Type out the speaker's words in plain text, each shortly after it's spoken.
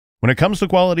When it comes to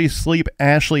quality sleep,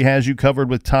 Ashley has you covered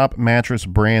with top mattress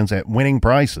brands at winning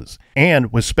prices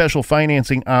and with special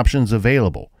financing options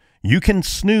available. You can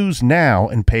snooze now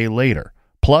and pay later.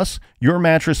 Plus, your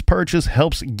mattress purchase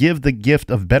helps give the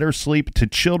gift of better sleep to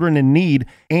children in need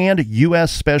and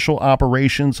U.S. Special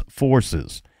Operations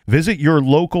Forces. Visit your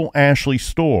local Ashley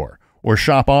store or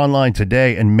shop online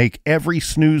today and make every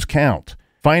snooze count.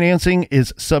 Financing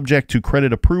is subject to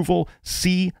credit approval.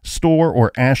 See store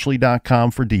or ashley.com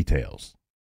for details.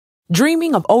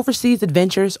 Dreaming of overseas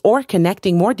adventures or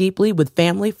connecting more deeply with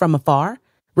family from afar?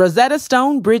 Rosetta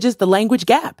Stone bridges the language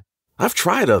gap. I've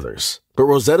tried others, but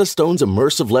Rosetta Stone's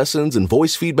immersive lessons and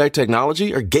voice feedback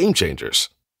technology are game changers.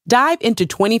 Dive into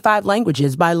 25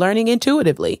 languages by learning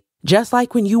intuitively, just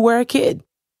like when you were a kid.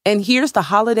 And here's the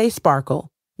holiday sparkle.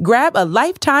 Grab a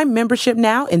lifetime membership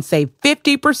now and save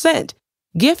 50%.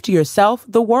 Gift yourself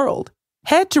the world.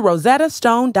 Head to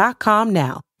rosettastone.com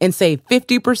now and save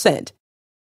 50%.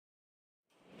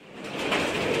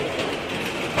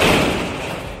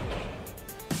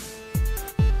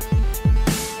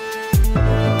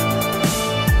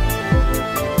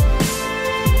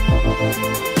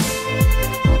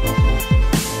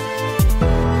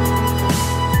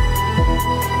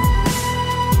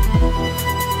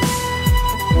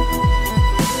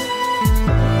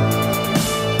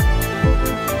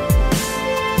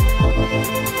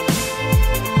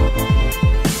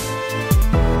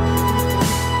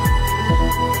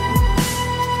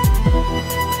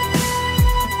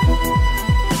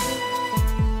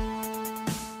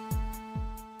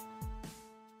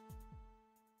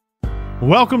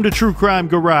 Welcome to True Crime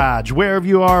Garage. Wherever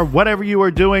you are, whatever you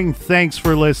are doing, thanks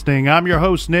for listening. I'm your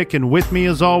host, Nick, and with me,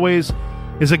 as always,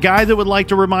 is a guy that would like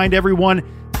to remind everyone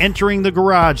entering the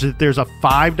garage that there's a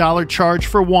 $5 charge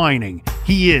for whining.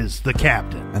 He is the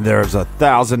captain. And there's a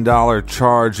 $1,000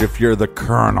 charge if you're the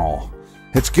colonel.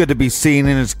 It's good to be seen,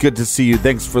 and it's good to see you.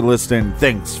 Thanks for listening.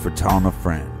 Thanks for telling a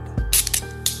friend.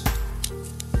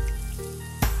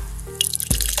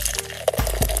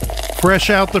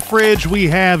 Fresh out the fridge, we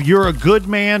have You're a Good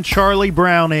Man, Charlie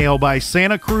Brown Ale by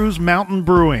Santa Cruz Mountain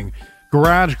Brewing.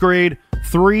 Garage grade,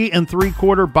 3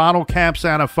 3/4 bottle caps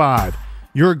out of 5.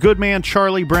 You're a Good Man,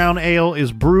 Charlie Brown Ale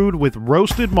is brewed with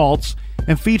roasted malts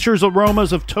and features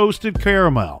aromas of toasted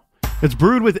caramel. It's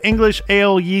brewed with English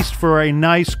ale yeast for a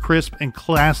nice, crisp, and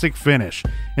classic finish.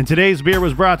 And today's beer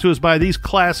was brought to us by these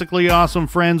classically awesome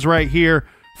friends right here.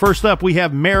 First up, we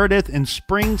have Meredith in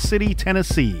Spring City,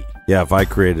 Tennessee. Yeah, if I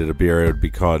created a beer, it would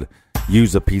be called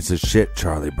Use a Piece of Shit,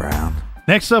 Charlie Brown.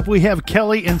 Next up, we have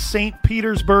Kelly in St.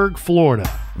 Petersburg, Florida.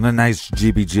 And a nice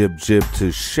jibby jib jib to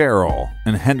Cheryl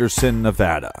in Henderson,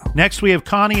 Nevada. Next, we have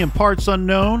Connie in Parts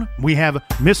Unknown. We have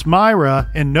Miss Myra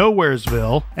in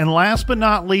Nowheresville. And last but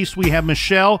not least, we have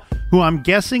Michelle, who I'm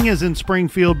guessing is in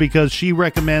Springfield because she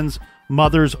recommends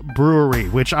Mother's Brewery,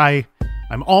 which I'm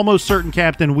almost certain,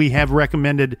 Captain, we have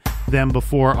recommended them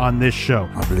before on this show.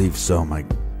 I believe so, my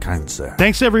kind sir.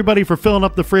 Thanks, everybody, for filling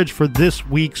up the fridge for this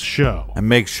week's show. And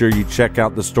make sure you check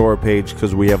out the store page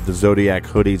because we have the Zodiac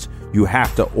hoodies. You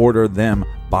have to order them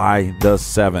by the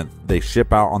 7th. They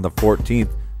ship out on the 14th.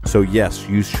 So, yes,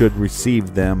 you should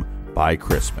receive them by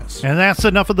Christmas. And that's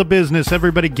enough of the business.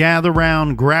 Everybody gather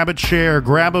around, grab a chair,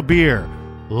 grab a beer.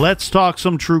 Let's talk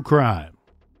some true crime.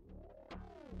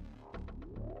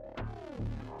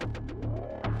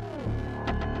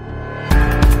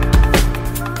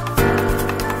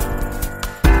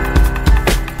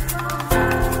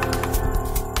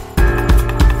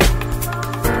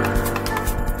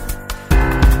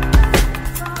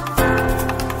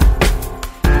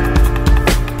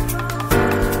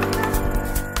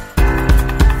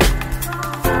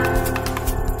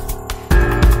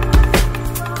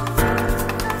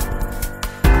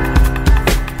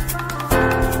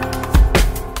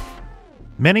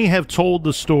 Many have told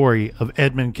the story of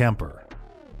Edmund Kemper,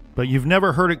 but you've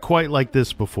never heard it quite like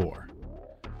this before.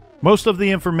 Most of the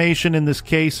information in this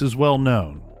case is well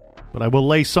known, but I will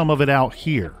lay some of it out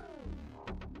here.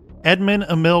 Edmund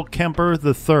Emil Kemper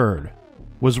III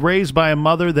was raised by a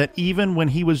mother that even when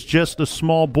he was just a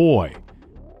small boy,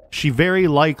 she very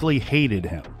likely hated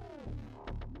him.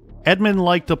 Edmund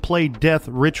liked to play death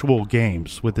ritual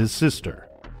games with his sister.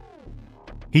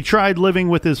 He tried living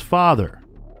with his father,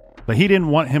 but he didn't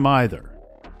want him either.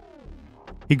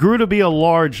 He grew to be a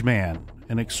large man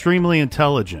and extremely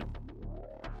intelligent.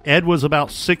 Ed was about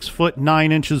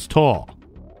 6'9" tall,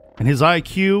 and his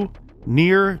IQ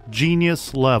near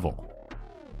genius level.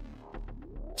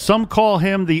 Some call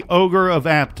him the Ogre of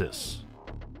Aptus.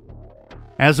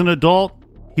 As an adult,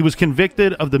 he was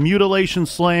convicted of the mutilation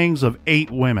slayings of 8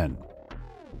 women.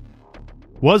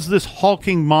 Was this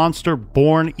hulking monster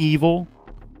born evil,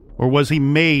 or was he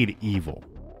made evil?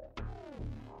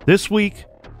 This week,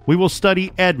 we will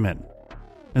study Edmund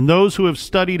and those who have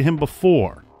studied him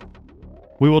before.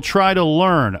 We will try to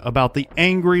learn about the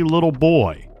angry little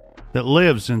boy that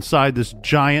lives inside this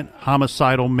giant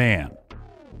homicidal man.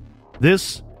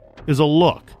 This is a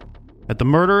look at the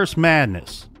murderous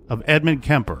madness of Edmund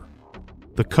Kemper,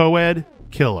 the co-ed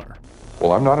killer.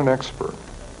 Well, I'm not an expert.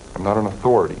 I'm not an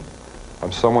authority.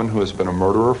 I'm someone who has been a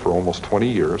murderer for almost 20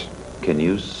 years. Can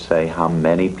you say how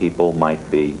many people might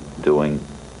be doing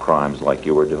crimes like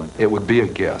you were doing? It would be a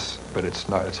guess, but it's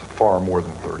not. It's far more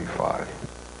than 35.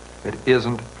 It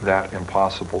isn't that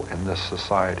impossible in this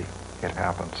society. It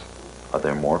happens. Are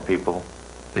there more people?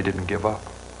 They didn't give up.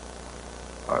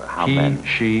 How many?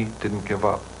 She didn't give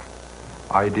up.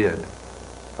 I did.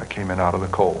 I came in out of the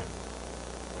cold.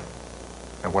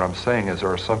 And what I'm saying is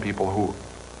there are some people who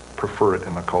prefer it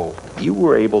in the cold. You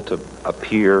were able to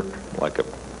appear like an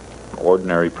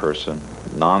ordinary person,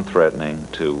 non-threatening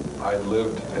to... I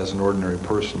lived as an ordinary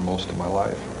person most of my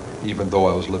life, even though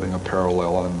I was living a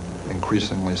parallel and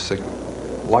increasingly sick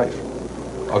life,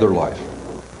 other life.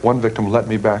 One victim let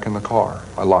me back in the car.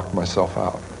 I locked myself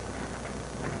out.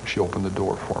 She opened the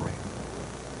door for me.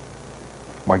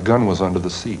 My gun was under the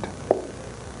seat.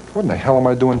 What in the hell am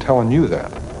I doing telling you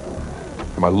that?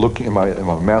 Am I a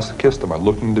masochist? Am I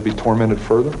looking to be tormented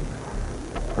further?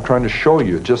 I'm trying to show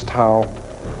you just how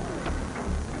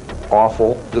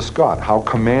awful this got, how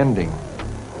commanding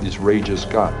these rages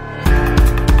got.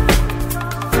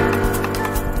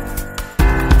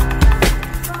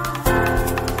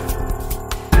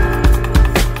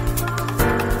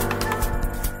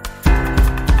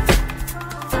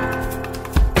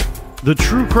 The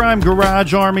True Crime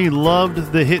Garage Army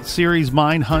loved the hit series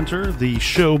Mindhunter, the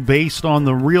show based on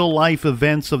the real-life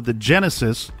events of the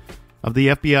genesis of the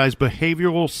FBI's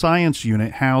Behavioral Science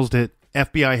Unit housed at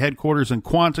FBI headquarters in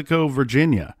Quantico,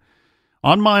 Virginia.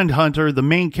 On Mindhunter, the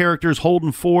main characters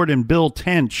Holden Ford and Bill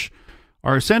Tench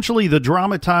are essentially the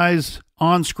dramatized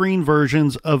on-screen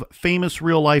versions of famous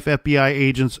real-life FBI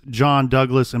agents John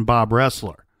Douglas and Bob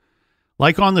Ressler.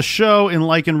 Like on the show and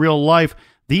like in real life,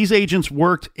 these agents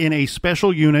worked in a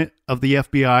special unit of the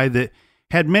FBI that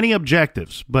had many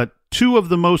objectives, but two of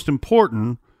the most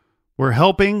important were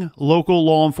helping local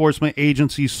law enforcement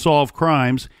agencies solve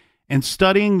crimes and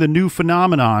studying the new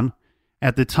phenomenon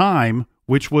at the time,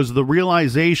 which was the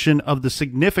realization of the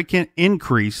significant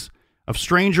increase of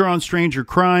stranger-on-stranger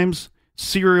crimes,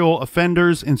 serial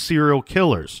offenders, and serial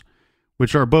killers,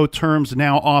 which are both terms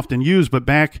now often used, but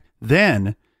back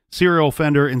then, serial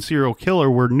offender and serial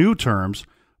killer were new terms,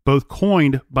 both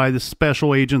coined by the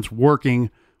special agents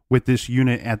working with this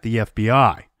unit at the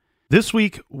FBI. This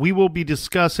week, we will be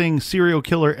discussing serial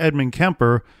killer Edmund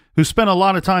Kemper, who spent a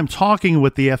lot of time talking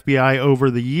with the FBI over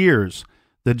the years.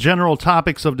 The general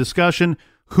topics of discussion: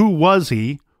 who was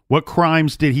he, what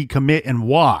crimes did he commit, and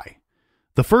why?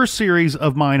 The first series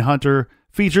of Mindhunter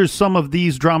features some of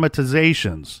these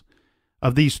dramatizations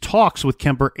of these talks with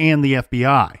Kemper and the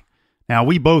FBI. Now,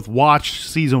 we both watched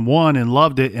season 1 and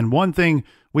loved it, and one thing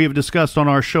we have discussed on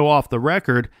our show Off the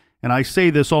Record, and I say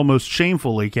this almost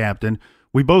shamefully, Captain,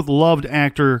 we both loved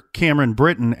actor Cameron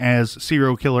Britton as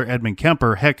serial killer Edmund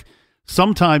Kemper. Heck,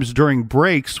 sometimes during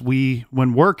breaks,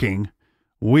 when working,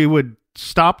 we would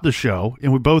stop the show,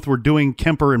 and we both were doing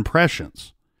Kemper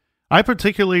impressions. I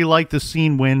particularly like the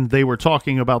scene when they were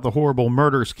talking about the horrible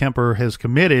murders Kemper has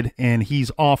committed, and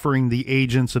he's offering the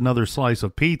agents another slice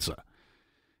of pizza.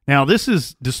 Now, this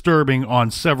is disturbing on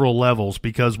several levels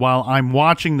because while I'm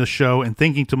watching the show and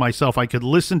thinking to myself I could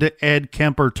listen to Ed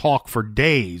Kemper talk for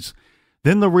days,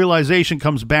 then the realization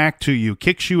comes back to you,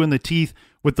 kicks you in the teeth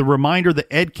with the reminder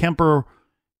that Ed Kemper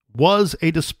was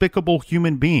a despicable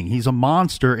human being. He's a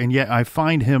monster, and yet I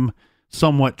find him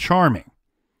somewhat charming.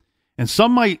 And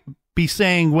some might be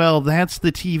saying, well, that's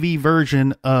the TV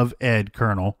version of Ed,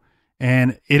 Colonel.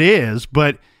 And it is,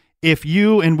 but if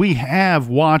you and we have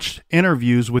watched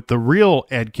interviews with the real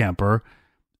Ed Kemper,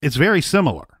 it's very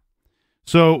similar.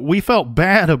 So we felt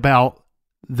bad about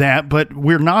that, but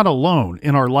we're not alone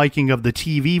in our liking of the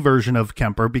TV version of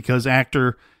Kemper because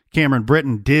actor Cameron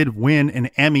Britton did win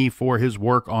an Emmy for his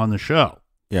work on the show.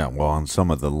 Yeah, well, and some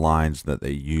of the lines that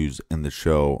they use in the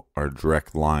show are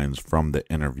direct lines from the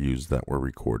interviews that were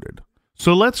recorded.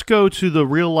 So let's go to the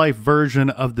real-life version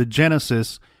of the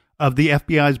genesis of the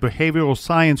FBI's Behavioral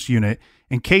Science Unit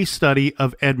and case study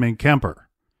of Edmund Kemper.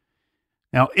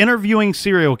 Now, interviewing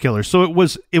serial killers. So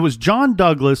it was John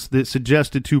Douglas that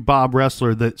suggested to Bob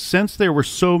Ressler that since there were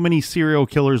so many serial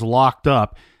killers locked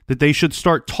up, that they should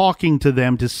start talking to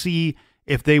them to see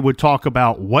if they would talk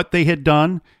about what they had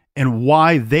done and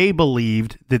why they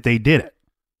believed that they did it.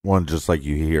 One, just like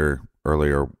you hear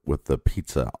earlier with the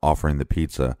pizza, offering the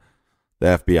pizza,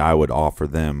 the FBI would offer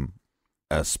them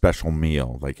a special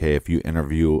meal. Like, hey, if you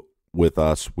interview with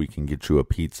us, we can get you a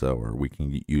pizza, or we can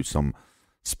get you some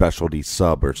specialty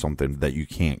sub or something that you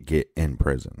can't get in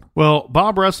prison. Well,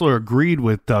 Bob Ressler agreed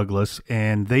with Douglas,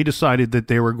 and they decided that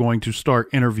they were going to start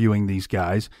interviewing these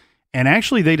guys. And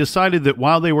actually, they decided that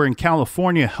while they were in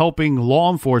California helping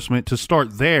law enforcement to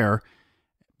start there,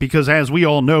 because as we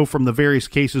all know from the various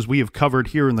cases we have covered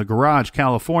here in the garage,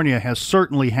 California has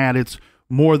certainly had its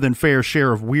more than fair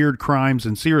share of weird crimes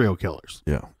and serial killers.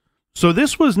 Yeah. So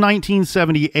this was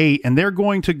 1978, and they're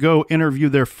going to go interview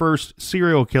their first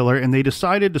serial killer, and they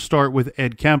decided to start with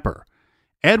Ed Kemper.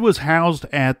 Ed was housed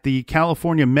at the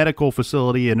California Medical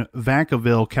Facility in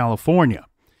Vacaville, California.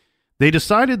 They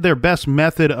decided their best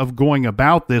method of going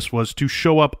about this was to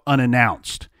show up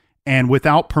unannounced and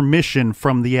without permission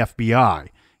from the FBI,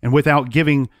 and without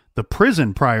giving the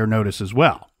prison prior notice as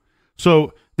well.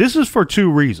 So this is for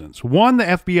two reasons. One, the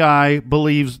FBI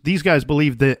believes, these guys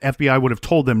believe the FBI would have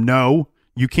told them, no,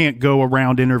 you can't go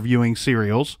around interviewing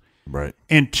serials. Right.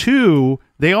 And two,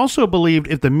 they also believed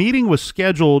if the meeting was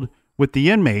scheduled with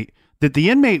the inmate, that the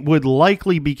inmate would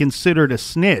likely be considered a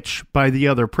snitch by the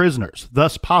other prisoners,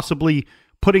 thus possibly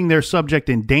putting their subject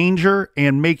in danger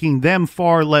and making them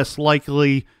far less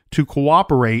likely to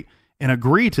cooperate and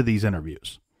agree to these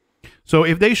interviews. So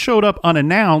if they showed up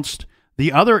unannounced,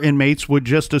 the other inmates would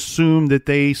just assume that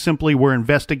they simply were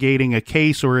investigating a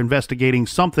case or investigating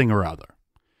something or other.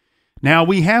 Now,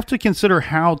 we have to consider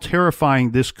how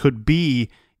terrifying this could be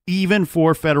even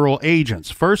for federal agents.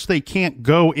 First, they can't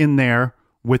go in there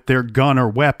with their gun or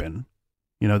weapon.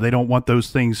 You know, they don't want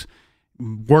those things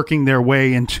working their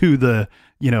way into the,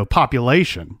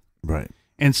 population. Right.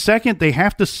 And second, they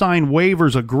have to sign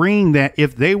waivers agreeing that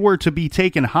if they were to be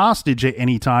taken hostage at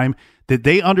any time, that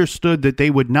they understood that they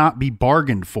would not be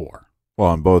bargained for.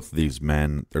 Well, and both of these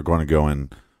men, they're going to go in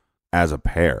as a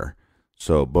pair.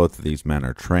 So both of these men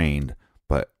are trained,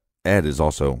 but Ed is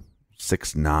also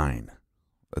 6'9".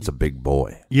 That's a big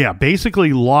boy. Yeah,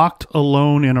 basically locked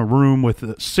alone in a room with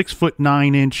a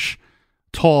 6'9"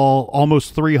 tall,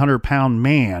 almost 300-pound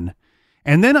man.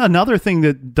 And then another thing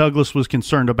that Douglas was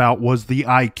concerned about was the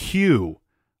IQ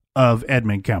of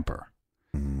Edmund Kemper.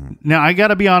 Now, I got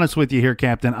to be honest with you here,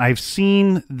 Captain. I've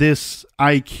seen this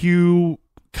IQ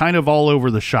kind of all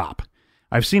over the shop.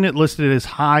 I've seen it listed as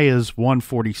high as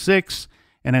 146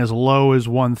 and as low as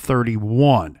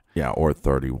 131. Yeah, or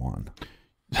 31.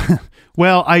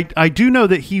 Well, I do know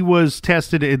that he was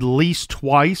tested at least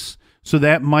twice, so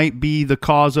that might be the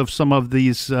cause of some of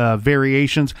these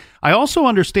variations. I also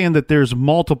understand that there's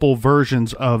multiple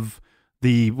versions of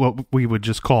what we would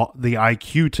just call the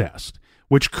IQ test,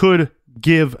 which could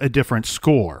give a different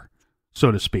score,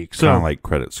 so to speak. So kind of like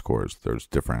credit scores. There's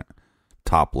different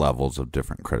top levels of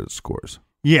different credit scores.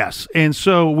 Yes, and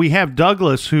so we have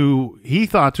Douglas, who he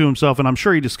thought to himself, and I'm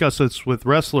sure he discussed this with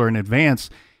Ressler in advance,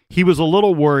 he was a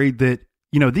little worried that,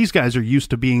 these guys are used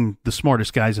to being the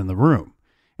smartest guys in the room.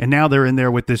 And now they're in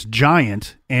there with this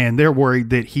giant, and they're worried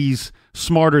that he's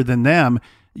smarter than them.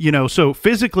 So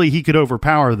physically he could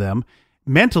overpower them.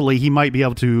 Mentally, he might be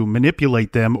able to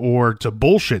manipulate them or to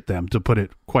bullshit them, to put it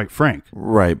quite frank.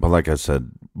 Right, but like I said,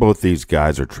 both these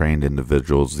guys are trained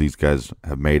individuals. These guys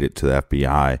have made it to the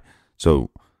FBI,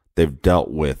 so they've dealt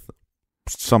with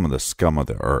some of the scum of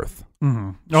the earth.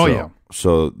 Mm-hmm. Oh, yeah.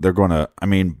 So they're going to,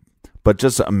 but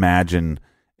just imagine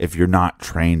if you're not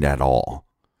trained at all,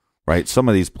 right? Some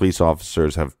of these police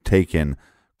officers have taken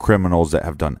criminals that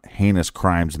have done heinous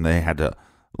crimes, and they had to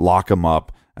lock them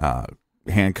up,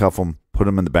 handcuff them, put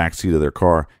them in the backseat of their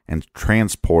car, and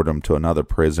transport them to another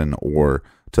prison or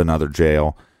to another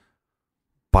jail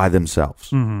by themselves.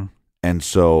 Mm-hmm. And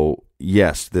so,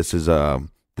 yes, this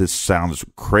sounds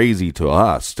crazy to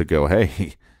us to go,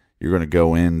 hey, you're going to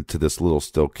go into this little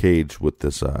steel cage with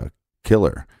this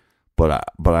killer. But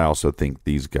I also think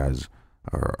these guys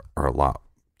are a lot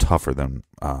tougher than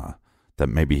that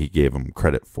maybe he gave them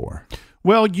credit for.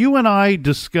 Well, you and I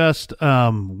discussed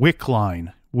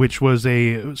Wickline, which was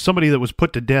somebody that was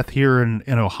put to death here in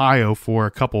Ohio for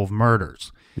a couple of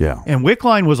murders. Yeah. And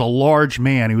Wickline was a large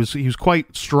man. He was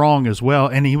quite strong as well,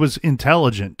 and he was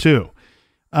intelligent too.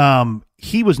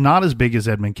 He was not as big as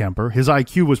Edmund Kemper. His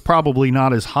IQ was probably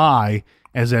not as high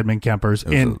as Edmund Kemper's.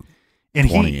 And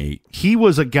 28. he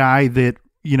was a guy that,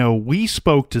 we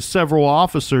spoke to several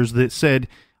officers that said,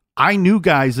 I knew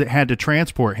guys that had to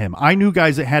transport him. I knew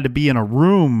guys that had to be in a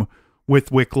room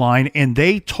with Wickline, and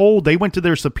they went to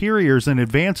their superiors in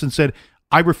advance and said,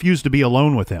 I refuse to be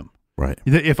alone with him. Right.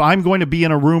 If I'm going to be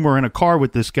in a room or in a car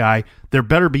with this guy, there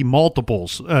better be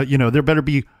multiples. There better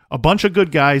be a bunch of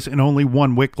good guys and only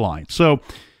one wick line. So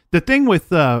the thing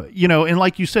with, and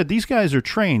like you said, these guys are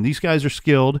trained. These guys are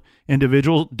skilled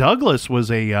individuals. Douglas was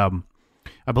I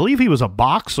believe he was a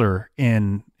boxer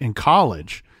in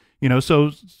college,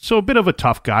 so a bit of a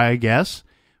tough guy, I guess.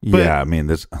 But, yeah, I mean,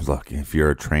 look, if you're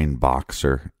a trained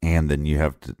boxer and then you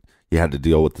had to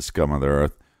deal with the scum of the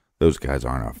earth, those guys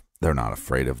they're not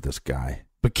afraid of this guy.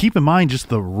 But keep in mind just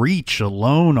the reach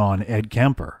alone on Ed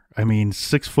Kemper. I mean,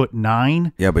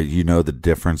 6'9". Yeah, but you know the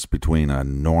difference between a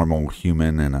normal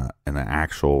human and an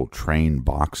actual trained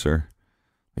boxer.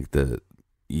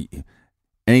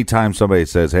 Anytime somebody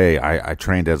says, "Hey, I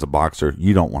trained as a boxer,"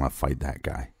 you don't want to fight that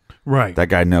guy. Right. That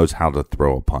guy knows how to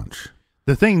throw a punch.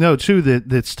 The thing, though, too,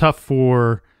 that's tough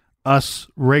for us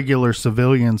regular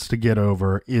civilians to get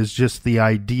over is just the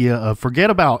idea of, forget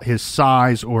about his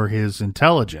size or his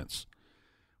intelligence,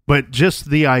 but just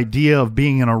the idea of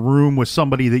being in a room with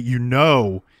somebody that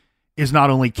is not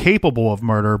only capable of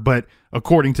murder, but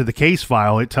according to the case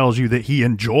file, it tells you that he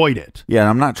enjoyed it. Yeah, and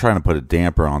I'm not trying to put a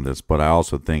damper on this, but I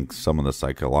also think some of the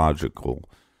psychological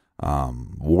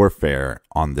warfare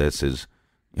on this is,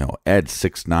 Ed's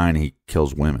 6'9", he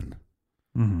kills women.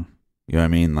 Mm-hmm. You know what I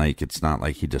mean? Like, it's not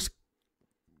like he just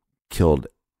killed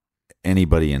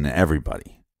anybody and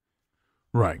everybody.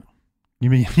 Right. You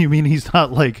mean he's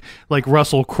not like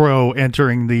Russell Crowe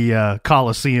entering the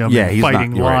Coliseum and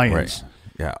fighting lions? Right.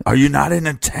 Yeah. Are you not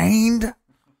entertained?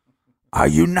 Are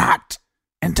you not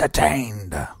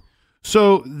entertained?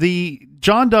 So the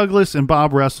John Douglas and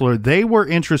Bob Ressler, they were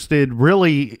interested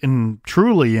really and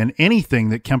truly in anything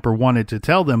that Kemper wanted to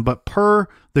tell them, but per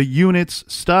the unit's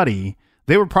study,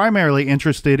 they were primarily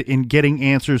interested in getting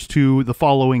answers to the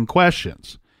following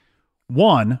questions.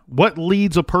 1, what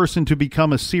leads a person to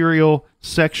become a serial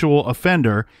sexual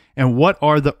offender, and what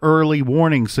are the early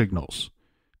warning signals?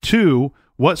 2,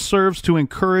 what serves to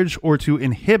encourage or to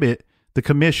inhibit the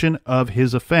commission of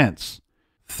his offense?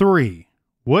 3,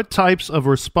 what types of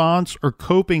response or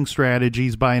coping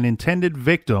strategies by an intended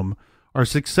victim are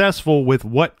successful with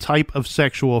what type of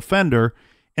sexual offender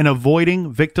in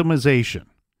avoiding victimization?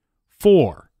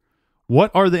 4,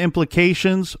 what are the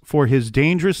implications for his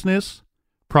dangerousness,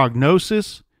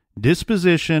 prognosis,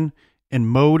 disposition, and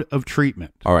mode of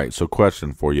treatment? All right, so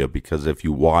question for you, because if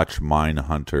you watch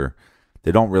Mindhunter,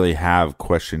 they don't really have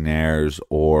questionnaires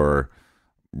or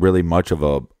really much of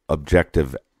a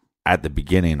objective at the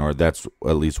beginning, or that's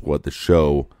at least what the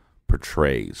show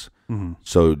portrays. Mm-hmm.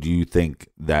 So do you think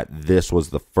that this was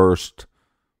the first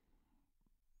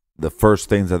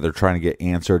things that they're trying to get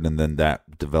answered, and then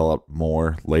that developed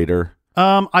more later?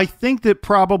 I think that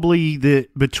probably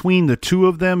between the two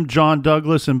of them, John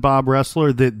Douglas and Bob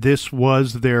Ressler, that this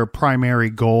was their primary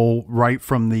goal right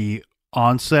from the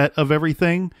onset of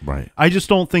everything. Right. I just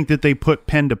don't think that they put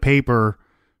pen to paper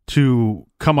to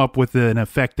come up with an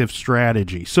effective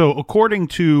strategy. So according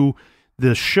to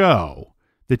the show,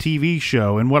 the TV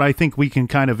show, and what I think we can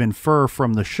kind of infer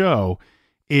from the show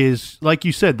is, like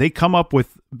you said, they come up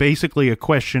with basically a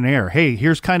questionnaire. Hey,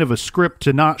 here's kind of a script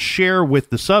to not share with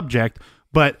the subject,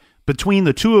 but between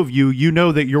the two of you, you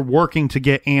know that you're working to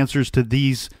get answers to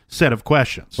these set of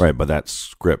questions. Right, but that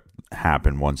script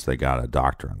happened once they got a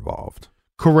doctor involved.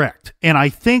 Correct. And I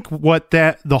think what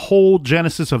the whole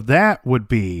genesis of that would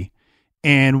be,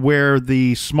 and where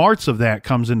the smarts of that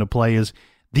comes into play, is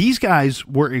these guys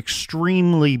were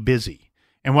extremely busy.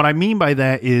 And what I mean by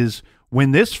that is,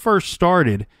 when this first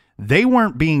started, they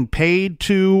weren't being paid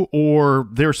to, or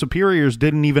their superiors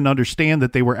didn't even understand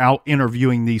that they were out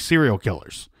interviewing these serial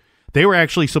killers. They were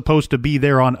actually supposed to be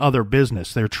there on other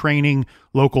business. They're training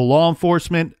local law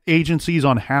enforcement agencies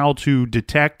on how to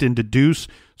detect and deduce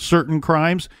certain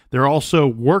crimes. They're also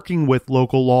working with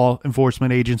local law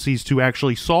enforcement agencies to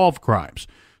actually solve crimes.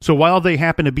 So while they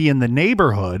happen to be in the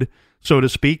neighborhood, so to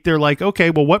speak, they're like, okay,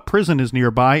 well, what prison is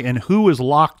nearby and who is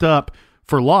locked up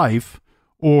for life?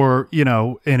 Or,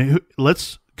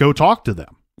 let's go talk to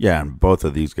them. Yeah, and both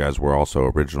of these guys were also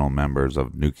original members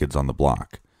of New Kids on the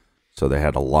Block. So they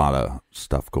had a lot of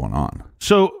stuff going on.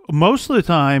 So most of the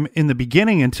time in the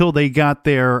beginning, until they got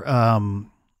their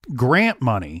grant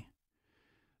money,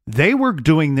 they were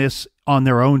doing this on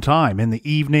their own time in the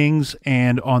evenings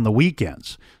and on the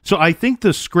weekends. So I think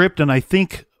the script, and I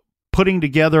think putting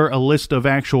together a list of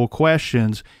actual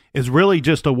questions, is really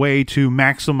just a way to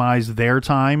maximize their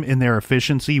time and their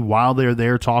efficiency while they're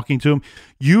there talking to him.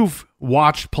 You've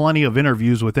watched plenty of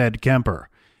interviews with Ed Kemper.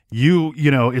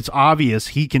 It's obvious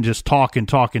he can just talk and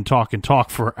talk and talk and talk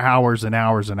for hours and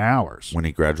hours and hours. When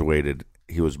he graduated,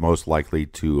 he was most likely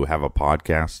to have a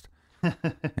podcast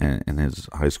in his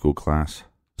high school class.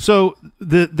 So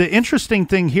the interesting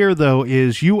thing here, though,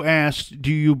 is you asked,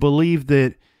 do you believe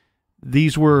that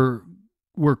these were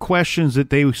questions that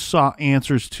they sought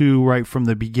answers to right from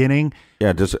the beginning.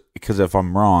 Yeah, just because if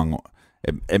I'm wrong,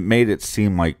 it made it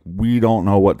seem like we don't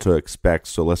know what to expect,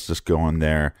 so let's just go in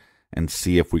there and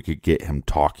see if we could get him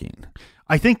talking.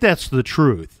 I think that's the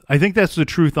truth. I think that's the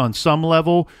truth on some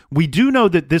level. We do know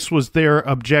that this was their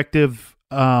objective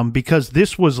because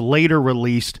this was later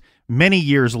released many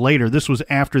years later. This was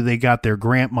after they got their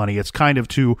grant money. It's kind of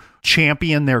to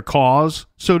champion their cause,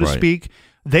 so to speak.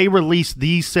 They released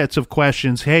these sets of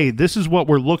questions. Hey, this is what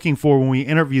we're looking for when we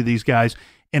interview these guys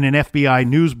in an FBI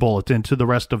news bulletin to the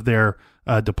rest of their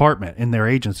department in their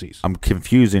agencies. I'm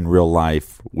confusing real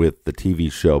life with the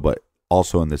TV show, but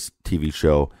also in this TV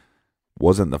show,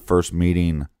 wasn't the first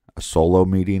meeting a solo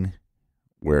meeting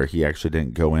where he actually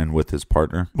didn't go in with his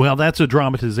partner? Well, that's a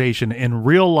dramatization. In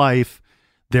real life,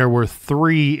 there were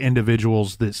 3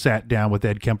 individuals that sat down with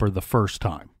Ed Kemper the first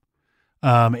time.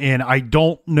 And I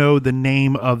don't know the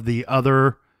name of the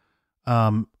other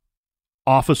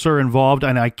officer involved.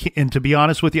 And to be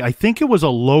honest with you, I think it was a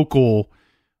local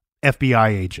FBI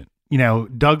agent. You know,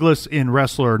 Douglas and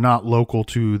Ressler are not local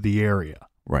to the area.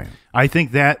 Right. I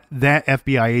think that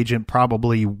FBI agent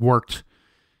probably worked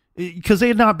because they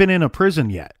had not been in a prison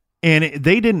yet. And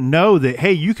they didn't know that,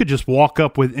 hey, you could just walk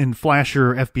up with and flash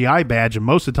your FBI badge, and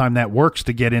most of the time that works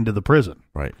to get into the prison.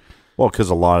 Right. Well,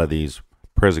 because a lot of these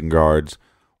prison guards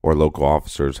or local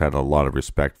officers had a lot of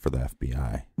respect for the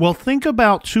FBI. Well, think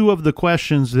about 2 of the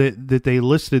questions that they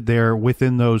listed there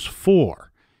within those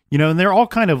 4. You know, and they're all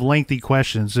kind of lengthy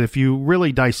questions. If you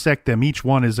really dissect them, each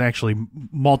one is actually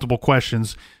multiple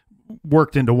questions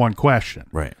worked into one question.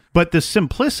 Right. But the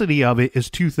simplicity of it is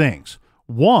 2 things.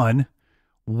 One,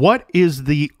 what is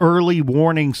the early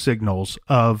warning signals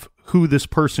of who this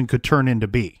person could turn into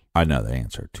be? I know the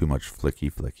answer. Too much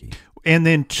flicky. And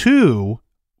then 2,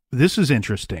 this is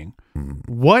interesting.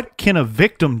 What can a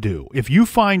victim do? If you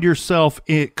find yourself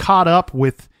caught up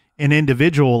with an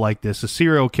individual like this, a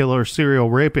serial killer, serial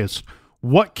rapist,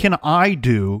 what can I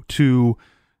do to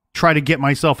try to get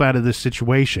myself out of this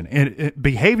situation? And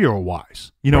behavioral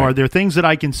wise, you know, Right. Are there things that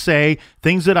I can say,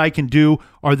 things that I can do?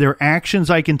 Are there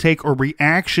actions I can take or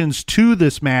reactions to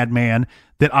this madman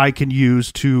that I can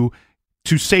use to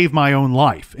save my own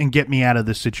life and get me out of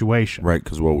this situation? Right,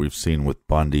 because what we've seen with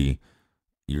Bundy,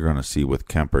 you're going to see with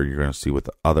Kemper, you're going to see with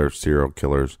other serial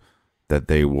killers, that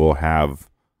they will have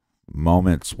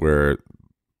moments where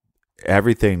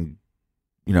everything,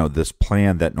 you know, this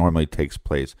plan that normally takes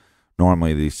place,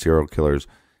 normally these serial killers,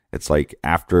 it's like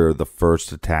after the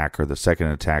first attack or the second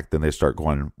attack, then they start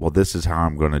going, well, this is how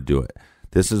I'm going to do it.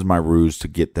 This is my ruse to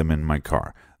get them in my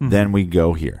car. Then we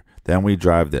go here. Then we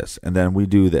drive this. And then we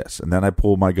do this. And then I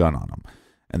pull my gun on them.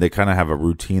 And they kind of have a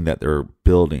routine that they're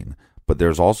building. But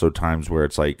there's also times where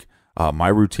it's like, my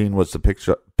routine was to pick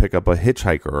up a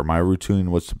hitchhiker, or my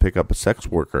routine was to pick up a sex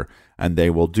worker. And they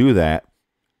will do that,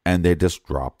 and they just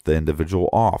drop the individual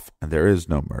off, and there is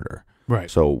no murder. Right.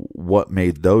 So what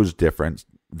made those different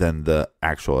than the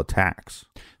actual attacks?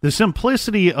 The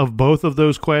simplicity of both of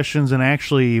those questions, and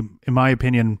actually, in my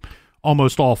opinion,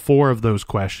 almost all 4 of those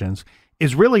questions,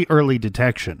 is really early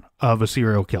detection of a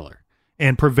serial killer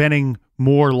and preventing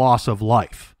more loss of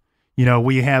life. You know,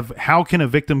 we have, how can a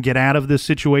victim get out of this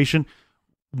situation?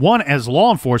 One, as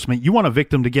law enforcement, you want a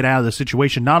victim to get out of the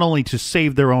situation not only to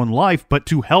save their own life, but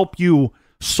to help you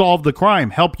solve the crime,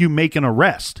 help you make an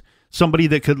arrest, somebody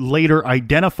that could later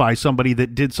identify somebody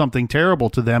that did something terrible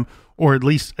to them, or at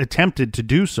least attempted to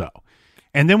do so.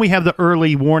 And then we have the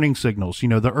early warning signals, you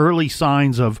know, the early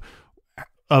signs of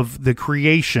the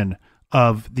creation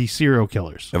of the serial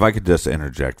killers. If I could just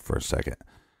interject for a second.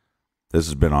 This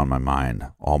has been on my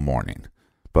mind all morning,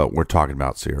 but we're talking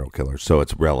about serial killers, so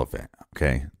it's relevant,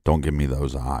 okay? Don't give me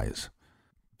those eyes.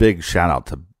 Big shout out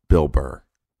to Bill Burr,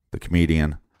 the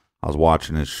comedian. I was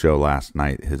watching his show last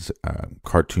night, his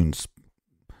cartoon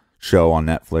show on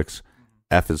Netflix,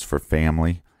 F is for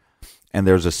Family. And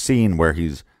there's a scene where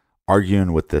he's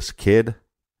arguing with this kid,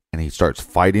 and he starts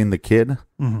fighting the kid.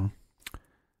 Mm-hmm.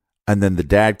 And then the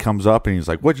dad comes up, and he's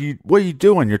like, "What are you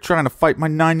doing? You're trying to fight my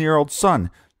 9-year-old son.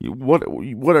 What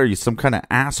are you, some kind of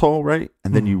asshole, right?"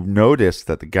 And then you notice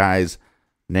that the guy's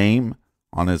name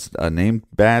on his name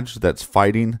badge that's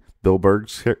fighting Bill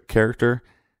Burr's character,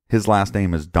 his last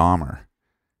name is Dahmer.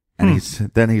 And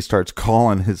then he starts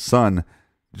calling his son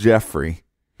Jeffrey.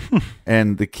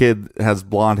 And the kid has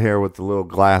blonde hair with the little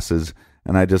glasses.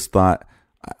 And I just thought,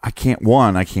 I can't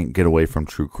get away from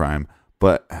true crime,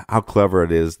 but how clever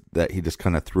it is that he just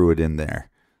kind of threw it in there.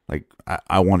 Like,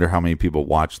 I wonder how many people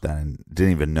watched that and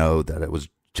didn't even know that it was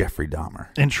Jeffrey Dahmer.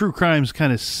 And true crime's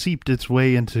kind of seeped its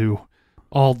way into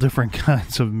all different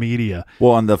kinds of media.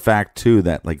 Well, and the fact, too,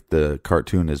 that like the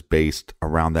cartoon is based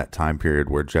around that time period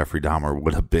where Jeffrey Dahmer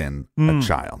would have been a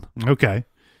child. Okay.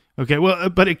 Well,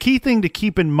 but a key thing to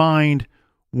keep in mind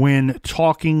when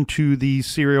talking to these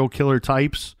serial killer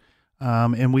types,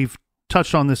 and we've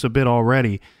touched on this a bit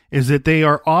already, is that they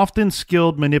are often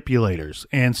skilled manipulators,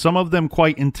 and some of them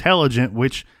quite intelligent,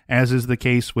 which, as is the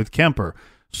case with Kemper.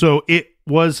 So it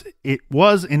was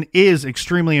and is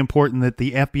extremely important that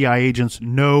the FBI agents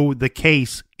know the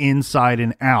case inside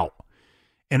and out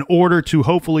in order to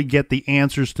hopefully get the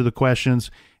answers to the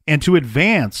questions and to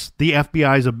advance the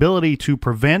FBI's ability to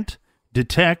prevent,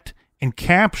 detect, and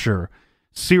capture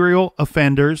serial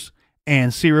offenders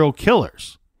and serial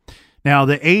killers. Now,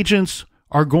 the agents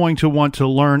are going to want to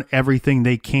learn everything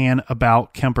they can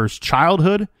about Kemper's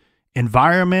childhood,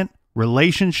 environment,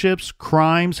 relationships,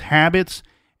 crimes, habits,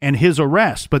 and his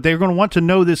arrest. But they're going to want to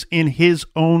know this in his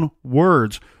own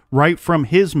words, right from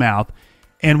his mouth.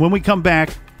 And when we come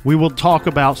back, we will talk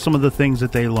about some of the things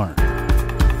that they learned.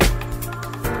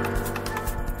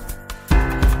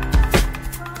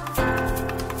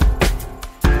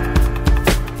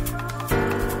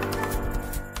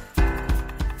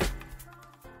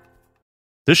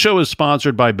 This show is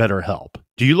sponsored by BetterHelp.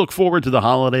 Do you look forward to the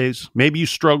holidays? Maybe you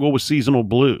struggle with seasonal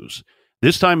blues.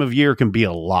 This time of year can be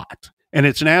a lot, and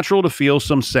it's natural to feel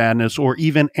some sadness or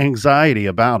even anxiety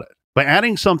about it. But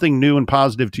adding something new and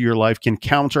positive to your life can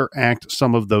counteract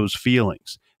some of those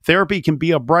feelings. Therapy can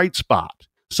be a bright spot,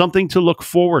 something to look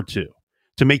forward to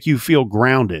make you feel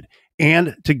grounded,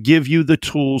 and to give you the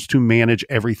tools to manage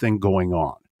everything going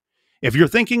on. If you're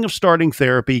thinking of starting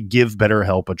therapy, give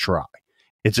BetterHelp a try.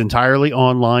 It's entirely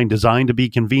online, designed to be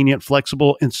convenient,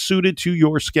 flexible, and suited to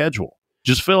your schedule.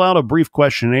 Just fill out a brief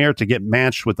questionnaire to get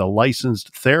matched with a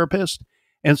licensed therapist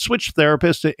and switch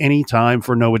therapists at any time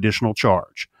for no additional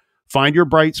charge. Find your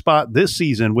bright spot this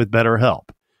season with BetterHelp.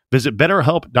 Visit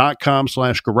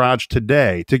BetterHelp.com/garage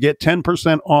today to get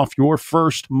 10% off your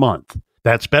first month.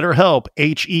 That's BetterHelp,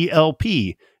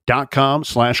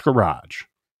 HELP.com/garage.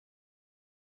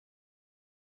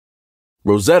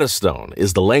 Rosetta Stone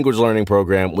is the language learning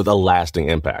program with a lasting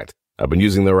impact. I've been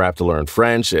using their app to learn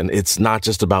French, and it's not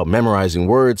just about memorizing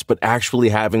words, but actually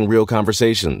having real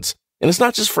conversations. And it's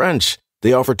not just French.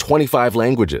 They offer 25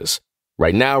 languages.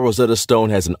 Right now, Rosetta Stone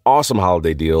has an awesome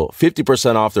holiday deal,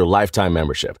 50% off their lifetime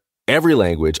membership. Every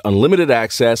language, unlimited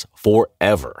access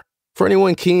forever. For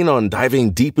anyone keen on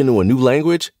diving deep into a new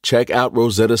language, check out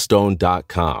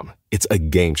rosettastone.com. It's a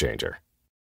game changer.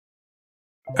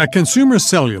 At Consumer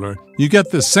Cellular, you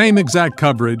get the same exact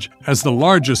coverage as the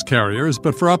largest carriers,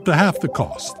 but for up to half the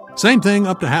cost. Same thing,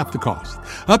 up to half the cost.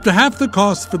 Up to half the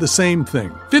cost for the same thing.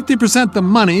 50% the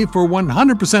money for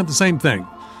 100% the same thing.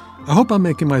 I hope I'm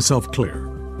making myself clear.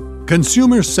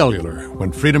 Consumer Cellular.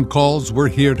 When freedom calls, we're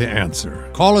here to answer.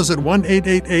 Call us at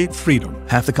 1-888-FREEDOM.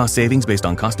 Half the cost savings based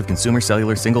on cost of Consumer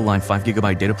Cellular single-line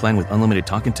 5GB data plan with unlimited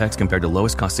talk and text compared to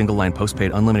lowest cost single-line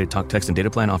postpaid unlimited talk, text, and data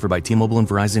plan offered by T-Mobile and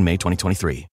Verizon May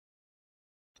 2023.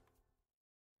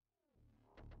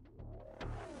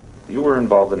 You were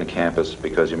involved in the campus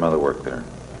because your mother worked there.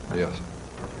 Yes.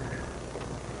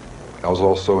 I was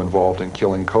also involved in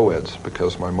killing co-eds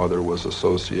because my mother was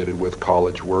associated with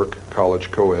college work, college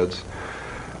co-eds,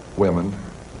 women,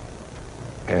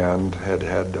 and had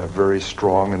a very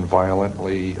strong and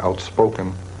violently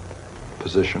outspoken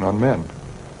position on men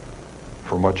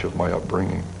for much of my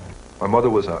upbringing. My mother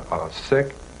was a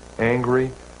sick, angry,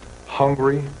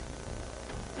 hungry,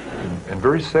 and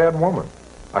very sad woman.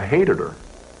 I hated her,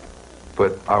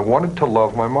 but I wanted to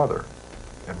love my mother.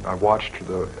 And I watched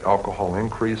the alcohol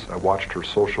increase. I watched her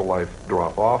social life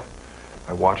drop off.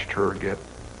 I watched her get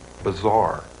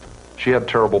bizarre. She had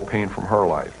terrible pain from her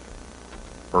life,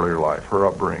 earlier life, her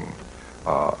upbringing,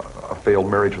 a failed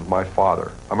marriage with my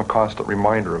father. I'm a constant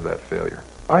reminder of that failure.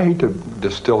 I hate to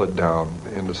distill it down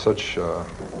into such,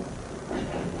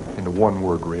 into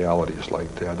one-word realities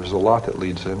like that. There's a lot that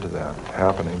leads into that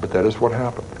happening, but that is what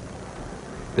happened.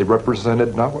 They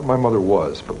represented not what my mother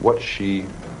was, but what she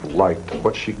liked,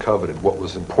 what she coveted, what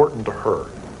was important to her,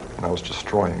 and I was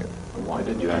destroying it. Why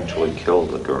did you actually kill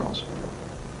the girls?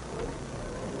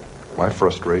 My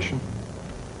frustration,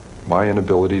 my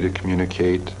inability to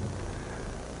communicate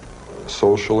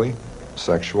socially,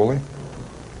 sexually.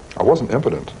 I wasn't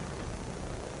impotent,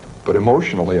 but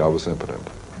emotionally I was impotent.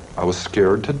 I was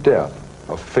scared to death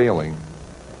of failing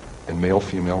in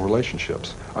male-female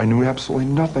relationships. I knew absolutely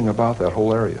nothing about that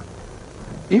whole area.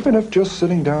 Even if just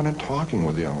sitting down and talking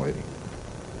with a young lady.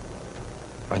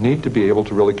 I need to be able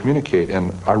to really communicate,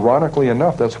 and ironically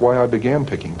enough, that's why I began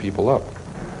picking people up.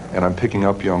 And I'm picking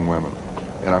up young women.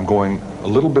 And I'm going a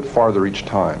little bit farther each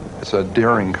time. It's a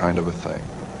daring kind of a thing.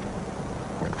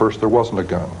 At first there wasn't a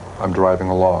gun. I'm driving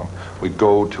along. We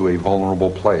go to a vulnerable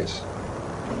place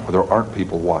where there aren't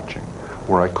people watching,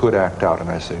 where I could act out, and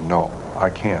I say, no,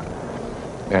 I can't.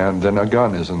 And then a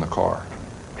gun is in the car,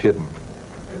 hidden.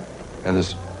 And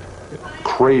this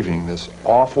craving, this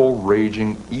awful,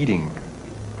 raging, eating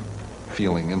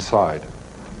feeling inside.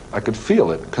 I could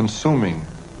feel it consuming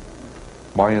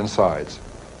my insides.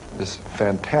 This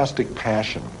fantastic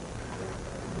passion.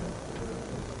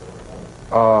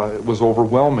 It was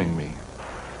overwhelming me.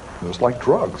 It was like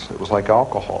drugs. It was like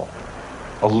alcohol.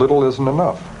 A little isn't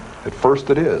enough. At first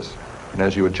it is. And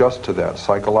as you adjust to that,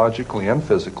 psychologically and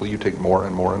physically, you take more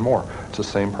and more and more. It's the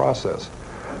same process.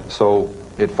 So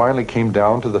it finally came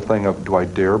down to the thing of, do I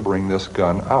dare bring this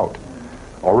gun out?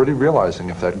 Already realizing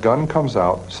if that gun comes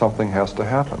out, something has to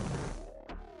happen.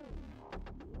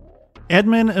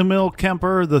 Edmund Emil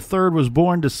Kemper III was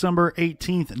born December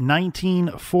 18th,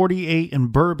 1948 in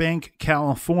Burbank,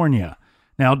 California.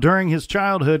 Now, during his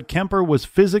childhood, Kemper was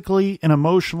physically and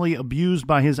emotionally abused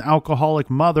by his alcoholic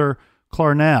mother,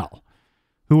 Clarnell,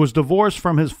 who was divorced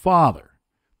from his father.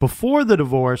 Before the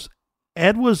divorce,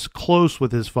 Ed was close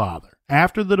with his father.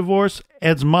 After the divorce,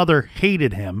 Ed's mother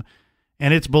hated him,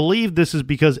 and it's believed this is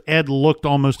because Ed looked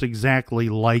almost exactly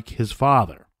like his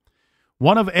father.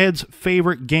 One of Ed's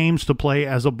favorite games to play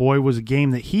as a boy was a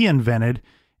game that he invented,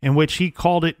 in which he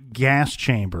called it Gas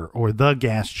Chamber, or The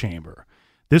Gas Chamber.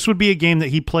 This would be a game that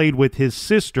he played with his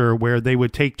sister, where they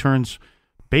would take turns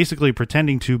basically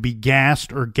pretending to be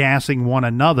gassed or gassing one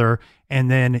another, and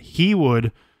then he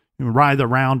would writhe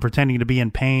around pretending to be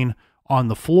in pain on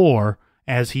the floor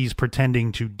as he's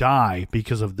pretending to die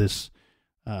because of this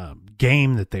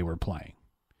game that they were playing.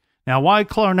 Now, while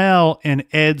Clarnell and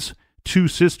Ed's two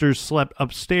sisters slept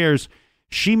upstairs,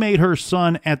 she made her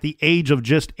son, at the age of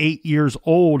just 8 years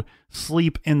old,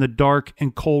 sleep in the dark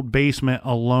and cold basement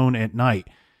alone at night.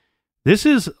 This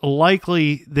is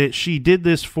likely that she did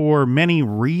this for many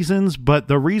reasons, but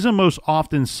the reason most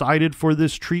often cited for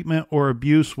this treatment or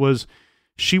abuse was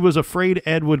she was afraid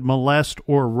Ed would molest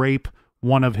or rape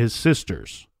one of his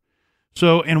sisters.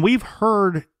 So, and we've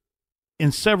heard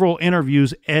in several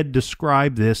interviews Ed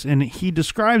describe this, and he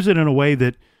describes it in a way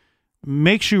that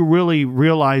makes you really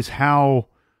realize how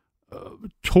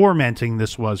tormenting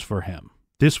this was for him.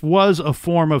 This was a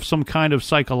form of some kind of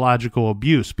psychological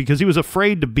abuse because he was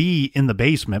afraid to be in the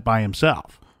basement by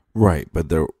himself. Right,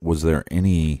 but was there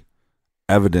any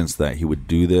evidence that he would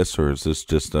do this, or is this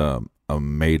just a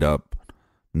made-up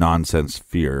nonsense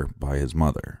fear by his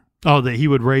mother? Oh, that he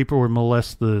would rape or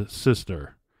molest the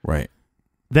sister. Right.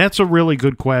 That's a really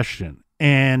good question.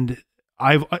 And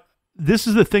this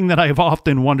is the thing that I've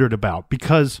often wondered about,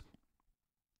 because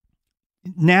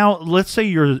now, let's say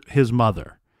you're his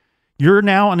mother. You're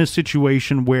now in a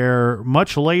situation where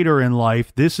much later in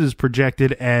life, this is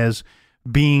projected as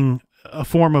being a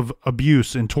form of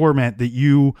abuse and torment that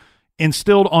you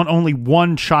instilled on only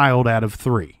one child out of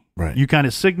three. Right. You kind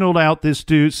of singled out this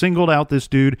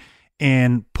dude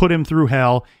and put him through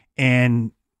hell.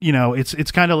 And, you know,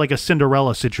 it's kind of like a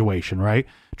Cinderella situation, right?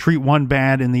 Treat one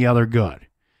bad and the other good.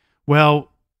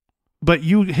 Well, but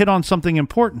you hit on something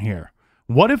important here.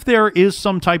 What if there is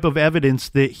some type of evidence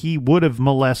that he would have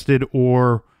molested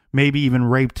or maybe even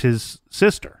raped his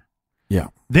sister? Yeah.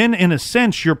 Then, in a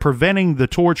sense, you're preventing the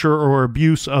torture or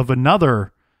abuse of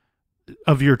another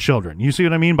of your children. You see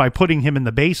what I mean? By putting him in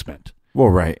the basement. Well,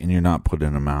 right. And you're not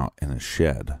putting him out in a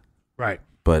shed. Right.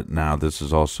 But now this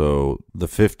is also the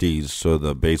 50s, so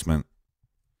the basement,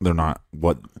 they're not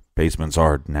what basements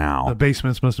are now. The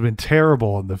basements must have been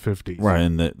terrible in the 50s. Right,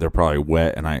 and they're probably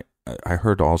wet. And I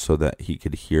heard also that he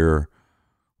could hear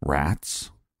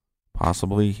rats,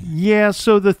 possibly. Yeah,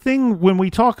 so the thing, when we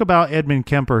talk about Edmund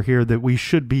Kemper here, that we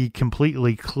should be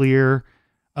completely clear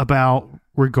about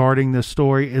regarding this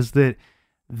story is that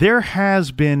there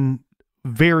has been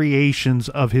variations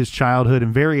of his childhood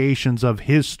and variations of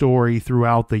his story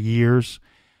throughout the years.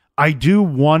 I do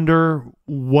wonder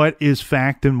what is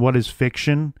fact and what is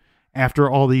fiction after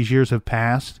all these years have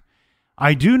passed.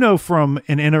 I do know from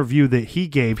an interview that he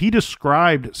gave, he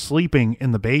described sleeping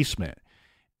in the basement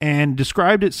and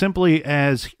described it simply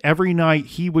as every night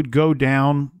he would go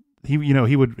down, he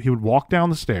would walk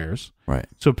down the stairs. Right.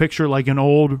 So picture like an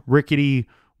old rickety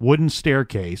wooden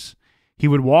staircase. He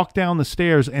would walk down the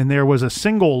stairs and there was a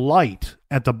single light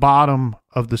at the bottom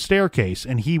of the staircase,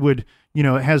 and he would,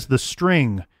 it has the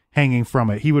string hanging from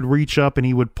it. He would reach up and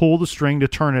he would pull the string to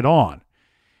turn it on.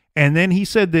 And then he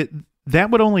said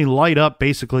that would only light up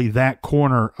basically that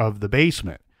corner of the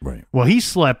basement. Right. Well, he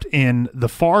slept in the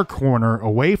far corner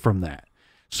away from that.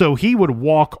 So he would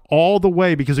walk all the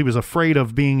way because he was afraid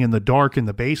of being in the dark in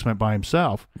the basement by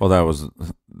himself. Well,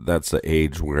 that's the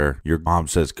age where your mom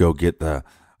says, go get a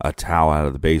towel out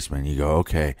of the basement. You go,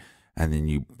 okay. And then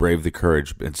you brave the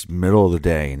courage. It's middle of the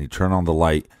day and you turn on the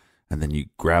light and then you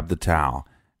grab the towel.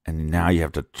 And now you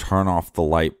have to turn off the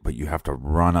light, but you have to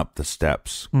run up the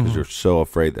steps because you're so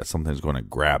afraid that something's going to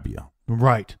grab you.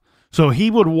 Right. So he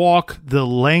would walk the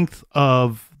length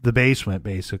of the basement,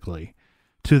 basically,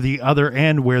 to the other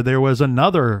end where there was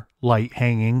another light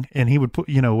hanging, and he would put,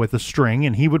 with a string,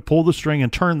 and he would pull the string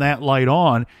and turn that light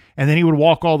on, and then he would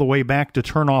walk all the way back to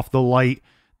turn off the light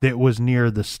that was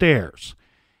near the stairs.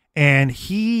 And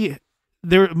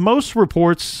most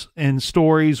reports and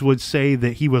stories would say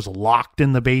that he was locked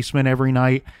in the basement every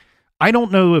night. I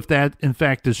don't know if that, in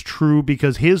fact, is true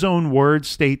because his own words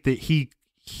state that he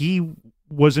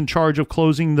was in charge of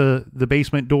closing the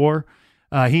basement door.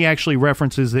 He actually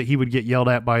references that he would get yelled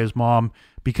at by his mom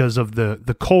because of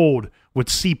the cold would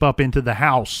seep up into the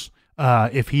house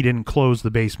if he didn't close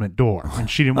the basement door, and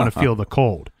she didn't want to feel the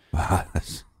cold. Wow,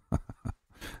 that's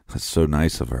so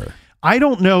nice of her. I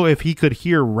don't know if he could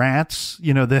hear rats.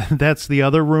 That's the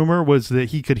other rumor, was that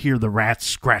he could hear the rats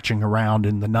scratching around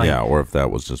in the night. Yeah, or if that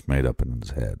was just made up in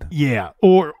his head. Yeah,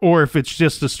 or if it's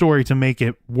just a story to make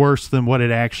it worse than what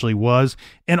it actually was.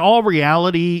 In all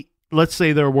reality, let's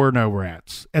say there were no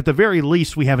rats. At the very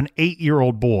least, we have an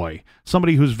 8-year-old boy,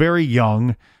 somebody who's very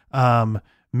young,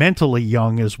 mentally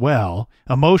young as well,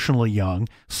 emotionally young,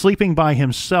 sleeping by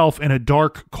himself in a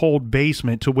dark, cold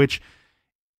basement to which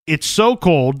it's so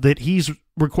cold that he's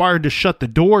required to shut the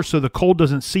door so the cold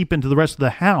doesn't seep into the rest of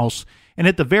the house. And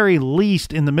at the very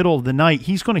least, in the middle of the night,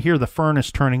 he's going to hear the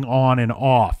furnace turning on and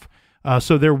off.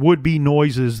 So there would be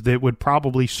noises that would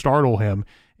probably startle him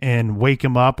and wake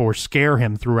him up or scare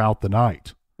him throughout the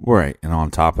night. Right. And on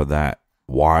top of that,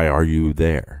 why are you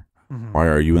there? Mm-hmm. Why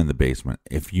are you in the basement?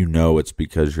 If you know it's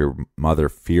because your mother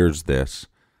fears this,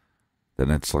 then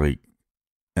it's like,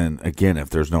 and again, if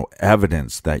there's no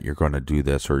evidence that you're going to do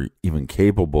this or even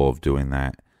capable of doing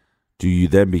that, do you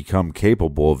then become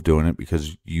capable of doing it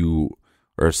because you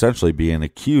are essentially being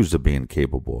accused of being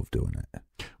capable of doing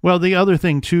it? Well, the other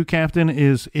thing too, Captain,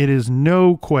 is it is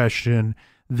no question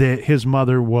that his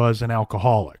mother was an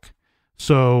alcoholic.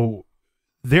 So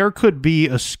there could be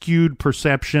a skewed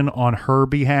perception on her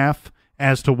behalf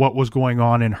as to what was going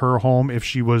on in her home if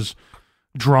she was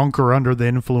drunk or under the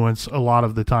influence a lot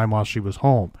of the time while she was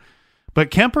home.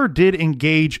 But Kemper did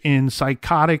engage in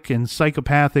psychotic and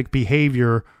psychopathic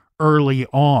behavior early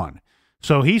on.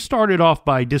 So he started off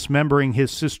by dismembering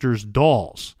his sister's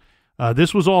dolls.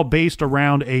 This was all based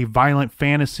around a violent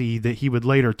fantasy that he would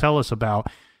later tell us about,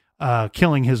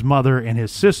 killing his mother and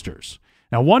his sisters.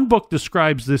 Now, one book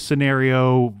describes this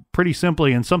scenario pretty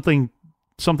simply in something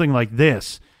like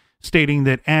this, stating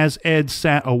that as Ed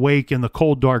sat awake in the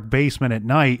cold, dark basement at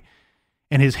night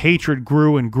and his hatred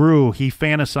grew and grew, he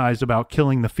fantasized about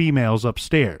killing the females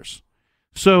upstairs.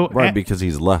 So, right, because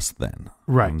he's less than.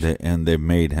 Right. And they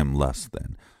made him less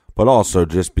than. But also,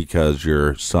 just because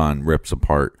your son rips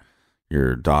apart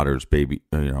your daughter's baby,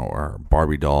 or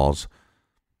Barbie dolls,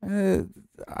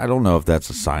 I don't know if that's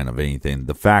a sign of anything.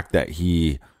 The fact that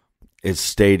he is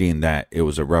stating that it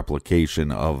was a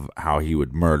replication of how he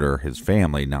would murder his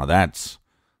family, now that's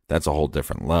a whole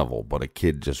different level. But a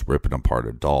kid just ripping apart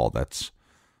a doll, that's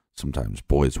sometimes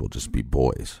boys will just be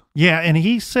boys. Yeah, and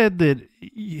he said that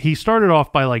he started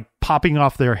off by like popping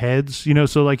off their heads,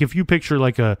 so like if you picture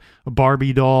like a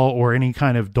Barbie doll or any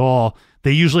kind of doll,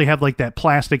 they usually have like that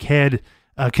plastic head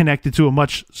connected to a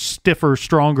much stiffer,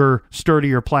 stronger,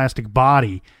 sturdier plastic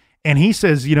body. And he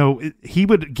says, he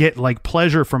would get like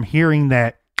pleasure from hearing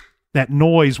that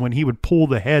noise when he would pull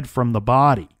the head from the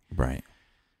body. Right.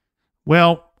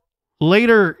 Well,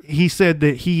 later he said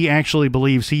that he actually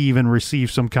believes he even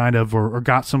received some kind of or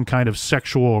got some kind of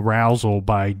sexual arousal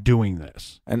by doing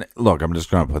this. And look, I'm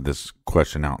just going to put this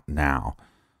question out now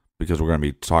because we're going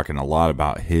to be talking a lot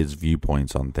about his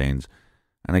viewpoints on things.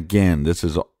 And again, this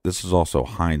is also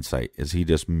hindsight. Is he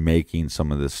just making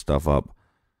some of this stuff up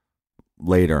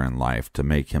later in life to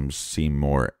make him seem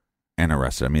more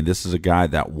interested? I mean, this is a guy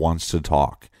that wants to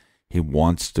talk. He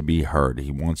wants to be heard.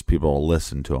 He wants people to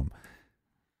listen to him.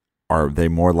 Are they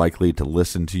more likely to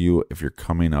listen to you if you're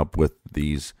coming up with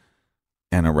these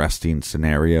interesting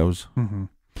scenarios? Mm-hmm.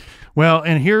 Well,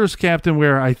 and here's, Captain,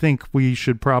 where I think we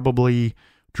should probably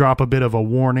drop a bit of a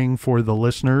warning for the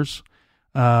listeners,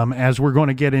 as we're going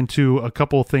to get into a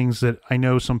couple things that I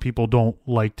know some people don't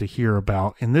like to hear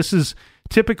about. And this is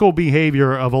typical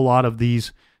behavior of a lot of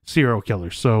these serial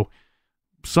killers. So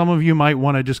some of you might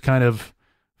want to just kind of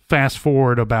fast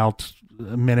forward about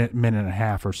a minute and a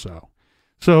half or so.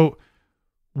 So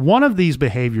one of these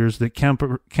behaviors that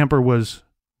Kemper was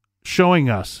showing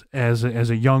us as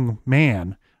a young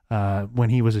man when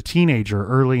he was a teenager,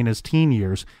 early in his teen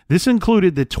years, this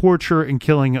included the torture and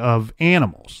killing of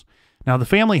animals. Now, the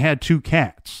family had 2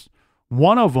 cats.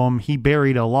 One of them he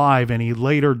buried alive, and he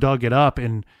later dug it up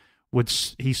and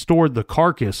he stored the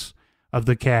carcass of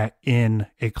the cat in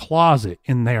a closet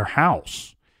in their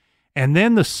house. And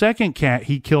then the second cat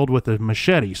he killed with a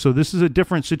machete. So this is a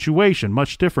different situation,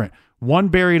 much different. One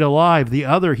buried alive, the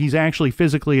other he's actually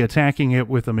physically attacking it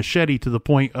with a machete to the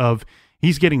point of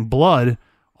he's getting blood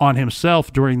on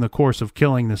himself during the course of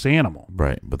killing this animal.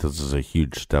 Right, but this is a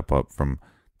huge step up from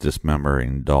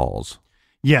dismembering dolls.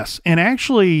 Yes, and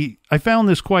actually, I found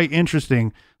this quite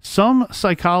interesting. Some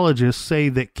psychologists say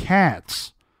that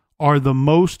cats are the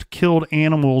most killed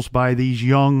animals by these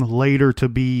young,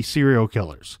 later-to-be serial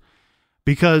killers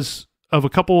because of a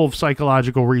couple of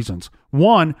psychological reasons.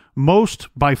 One,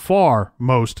 by far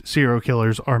most serial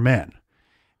killers are men.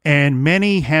 And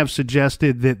many have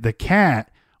suggested that the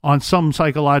cat, on some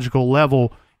psychological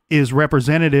level, is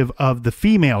representative of the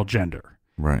female gender.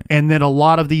 Right. And that a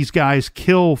lot of these guys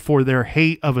kill for their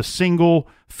hate of a single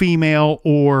female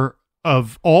or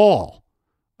of all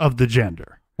of the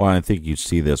gender. Well, I think you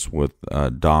see this with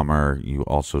Dahmer. You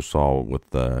also saw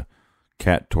with the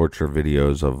cat torture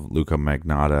videos of Luca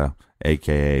Magnotta,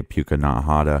 a.k.a. Puka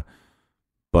Nahata.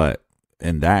 But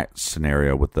in that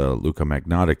scenario with the Luca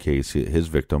Magnotta case, his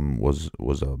victim was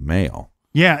a male.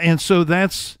 Yeah, and so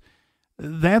that's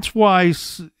why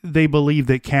they believe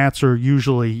that cats are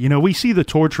usually, we see the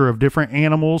torture of different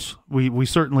animals. We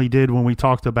certainly did when we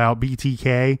talked about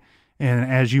BTK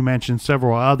and, as you mentioned,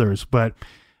 several others. But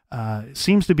it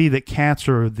seems to be that cats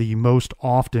are the most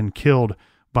often killed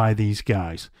by these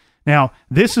guys. Now,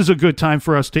 this is a good time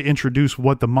for us to introduce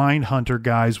what the Mindhunter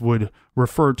guys would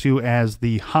refer to as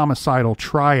the homicidal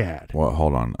triad. Well,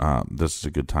 hold on. This is a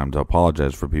good time to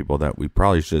apologize for people that we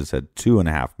probably should have said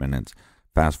 2.5 minutes.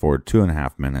 Fast forward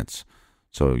 2.5 minutes,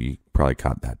 so you probably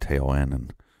caught that tail end,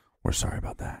 and we're sorry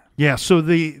about that. Yeah, so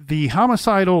the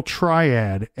homicidal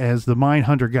triad, as the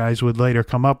Mindhunter guys would later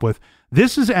come up with,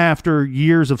 this is after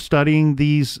years of studying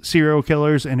these serial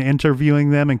killers and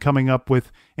interviewing them and coming up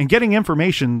with and getting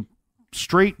information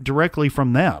straight directly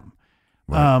from them.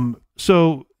 Right.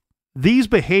 So these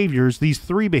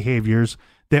 3 behaviors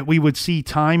that we would see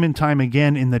time and time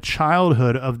again in the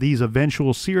childhood of these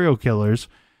eventual serial killers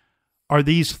are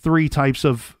these 3 types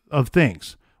of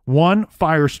things. 1,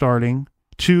 fire starting.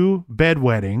 2,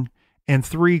 bedwetting. And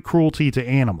 3, cruelty to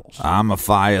animals. I'm a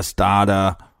fire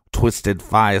starter, twisted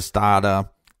fire starter.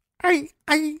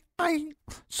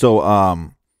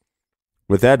 So,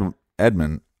 with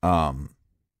Edmund,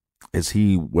 is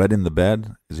he wetting the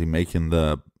bed? Is he making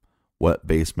the wet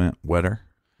basement wetter?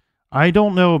 I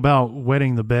don't know about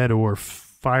wetting the bed or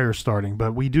fire starting,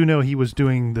 but we do know he was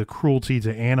doing the cruelty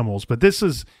to animals. But this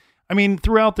is...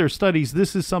 throughout their studies,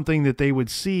 this is something that they would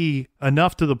see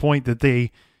enough to the point that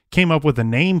they came up with a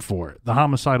name for it, the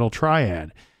homicidal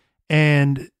triad.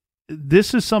 And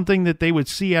this is something that they would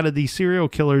see out of these serial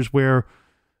killers where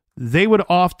they would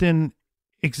often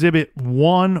exhibit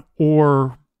 1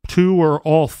 or 2 or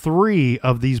all 3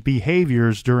 of these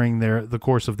behaviors during the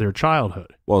course of their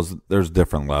childhood. Well, there's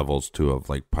different levels, too, of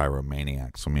like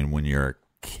pyromaniacs. When you're a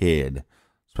kid,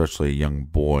 especially a young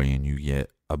boy, and you get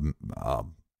a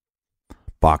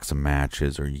box of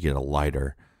matches or you get a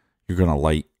lighter, you're going to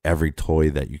light every toy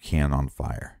that you can on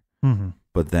fire. Mm-hmm.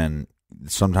 But then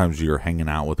sometimes you're hanging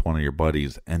out with one of your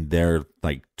buddies and they're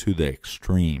like to the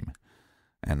extreme.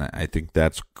 And I think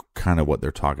that's kind of what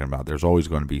they're talking about. There's always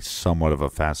going to be somewhat of a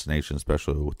fascination,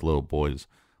 especially with little boys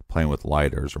playing with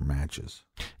lighters or matches.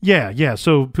 Yeah.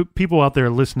 So people out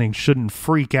there listening shouldn't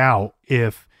freak out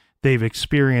if they've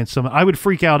experienced some. I would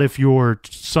freak out if your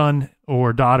son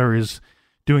or daughter is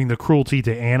doing the cruelty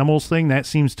to animals thing. That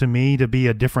seems to me to be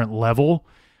a different level.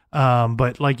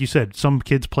 But like you said, some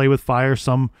kids play with fire.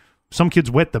 Some kids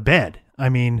wet the bed.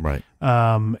 Right.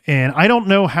 And I don't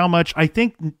know how much. I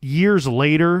think years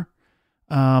later,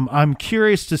 I'm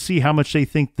curious to see how much they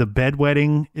think the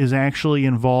bedwetting is actually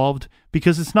involved,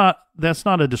 because that's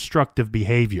not a destructive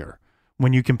behavior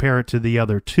when you compare it to the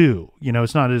other 2.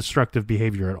 It's not a destructive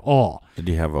behavior at all. Did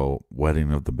you have a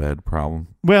wetting of the bed problem?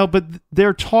 Well, but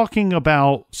they're talking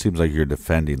about... Seems like you're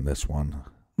defending this one.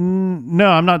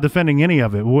 No, I'm not defending any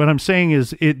of it. What I'm saying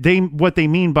is what they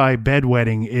mean by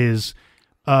bedwetting is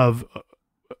of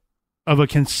a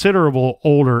considerable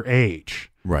older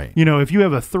age. Right. If you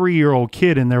have a 3-year-old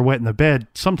kid and they're wetting the bed,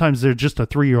 sometimes they're just a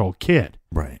 3-year-old kid.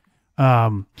 Right.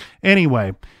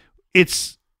 Anyway,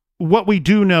 it's... What we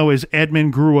do know is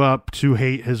Edmund grew up to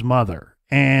hate his mother,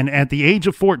 And at the age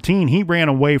of 14, he ran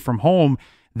away from home.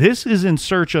 This is in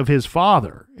search of his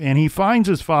father, and he finds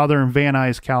his father in Van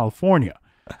Nuys, California.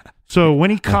 So when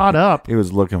he caught up... He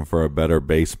was looking for a better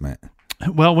basement.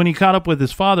 Well, when he caught up with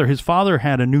his father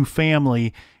had a new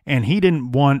family, and he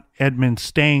didn't want Edmund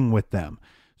staying with them.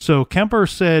 So Kemper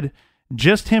said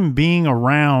just him being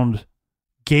around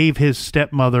gave his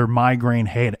stepmother migraine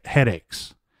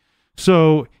headaches.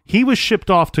 So he was shipped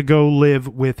off to go live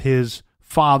with his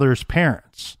father's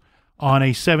parents on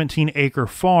a 17-acre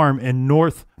farm in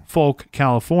North Folk,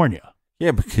 California.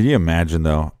 Yeah, but can you imagine,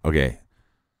 though? Okay,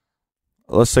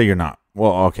 let's say you're not.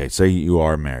 Well, okay, say you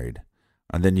are married,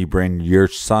 and then you bring your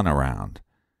son around,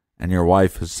 and your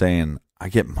wife is saying, I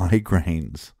get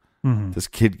migraines. Mm-hmm. This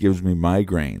kid gives me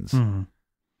migraines. Mm-hmm.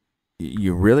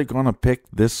 You really going to pick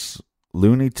this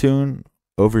Looney Tune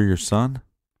over your son?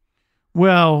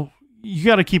 Well, you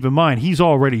got to keep in mind, he's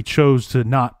already chose to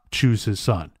not choose his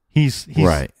son. He's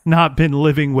right. Not been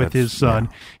living with his son.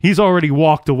 Yeah. He's already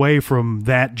walked away from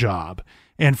that job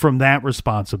and from that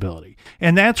responsibility.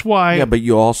 And that's why... Yeah, but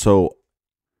you also...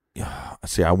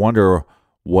 See, I wonder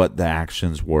what the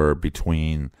actions were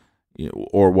between...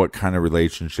 or what kind of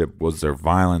relationship was there,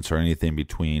 violence or anything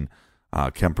between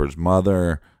Kemper's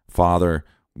mother, father?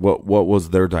 What was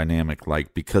their dynamic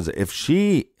like? Because if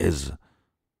she is,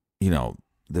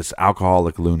 this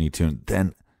alcoholic Looney Tune,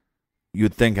 then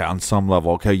you'd think on some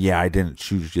level, okay, yeah, I didn't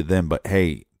choose you then, but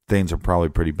hey, things are probably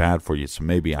pretty bad for you, so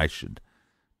maybe I should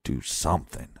do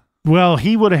something. Well,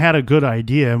 he would have had a good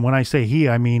idea, and when I say he,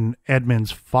 I mean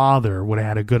Edmund's father would have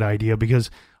had a good idea,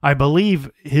 because I believe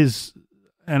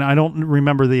and I don't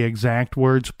remember the exact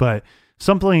words, but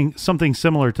something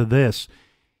similar to this.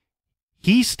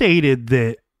 He stated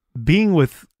that being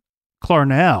with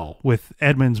Clarnell, with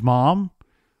Edmund's mom,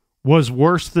 was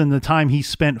worse than the time he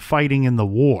spent fighting in the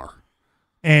war.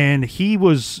 And he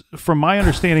was, from my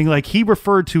understanding, like he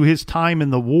referred to his time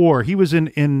in the war. He was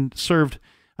served,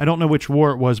 I don't know which war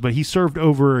it was, but he served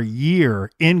over a year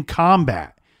in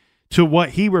combat to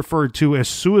what he referred to as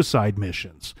suicide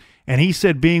missions. And he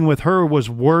said being with her was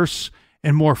worse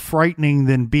and more frightening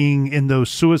than being in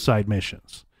those suicide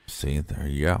missions. See, there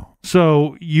you go.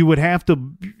 So you would have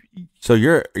to... So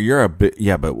you're a bit...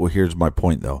 Yeah, but here's my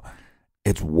point, though.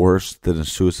 It's worse than a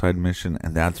suicide mission,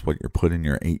 and that's what you're putting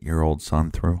your 8-year-old son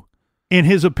through? In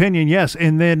his opinion, yes.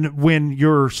 And then when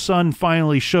your son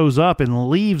finally shows up and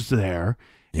leaves there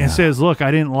and says, look,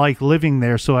 I didn't like living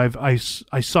there, so I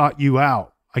sought you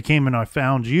out. I came and I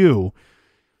found you.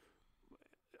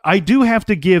 I do have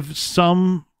to give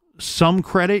some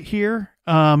credit here.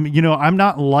 I'm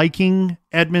not liking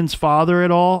Edmund's father at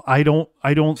all. I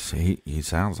don't see. He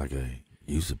sounds like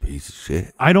he's a piece of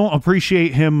shit. I don't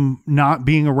appreciate him not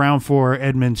being around for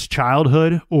Edmund's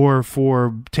childhood or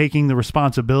for taking the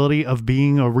responsibility of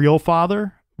being a real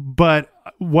father. But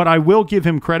what I will give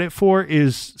him credit for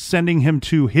is sending him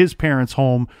to his parents'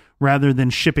 home rather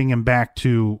than shipping him back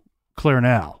to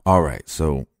Clarnell. All right,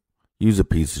 so you's a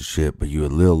piece of shit, but you a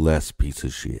little less piece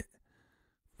of shit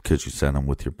because you sent him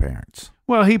with your parents.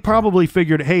 Well, he probably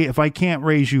figured, hey, if I can't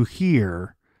raise you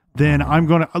here, then I'm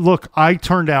going to look. I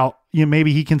turned out,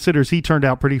 maybe he considers he turned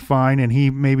out pretty fine, and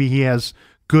maybe he has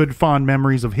good fond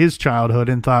memories of his childhood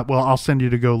and thought, well, I'll send you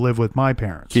to go live with my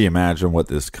parents. Can you imagine what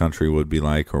this country would be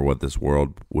like, or what this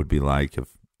world would be like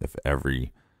if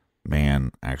every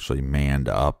man actually manned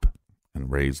up and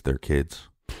raised their kids?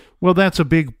 Well, that's a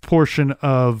big portion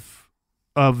of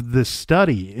the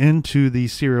study into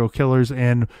these serial killers,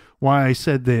 and why I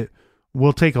said that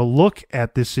we'll take a look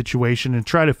at this situation and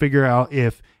try to figure out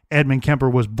if Edmund Kemper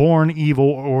was born evil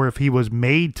or if he was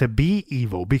made to be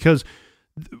evil, because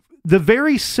the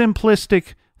very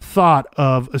simplistic thought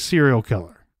of a serial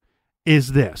killer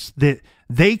is this, that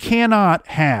they cannot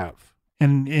have,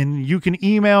 and you can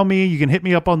email me, you can hit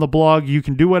me up on the blog, you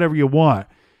can do whatever you want,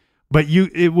 but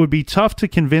it would be tough to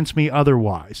convince me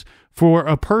otherwise. For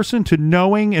a person to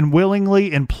knowing and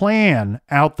willingly and plan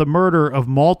out the murder of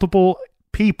multiple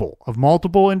people, of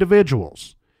multiple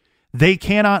individuals, they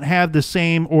cannot have the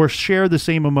same or share the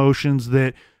same emotions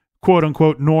that quote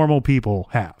unquote normal people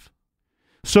have.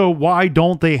 So why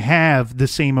don't they have the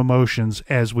same emotions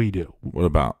as we do? What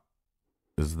about,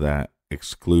 is that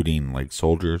excluding like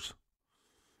soldiers?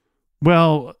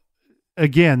 Well,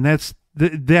 again,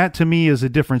 that to me is a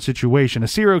different situation. A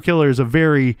serial killer is a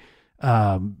very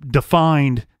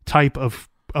defined type of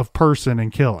person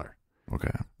and killer.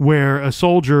 Okay. Where a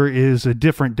soldier is a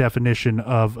different definition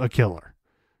of a killer.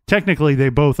 Technically, they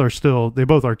both are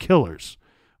killers,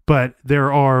 but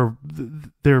there are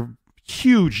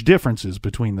huge differences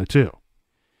between the two.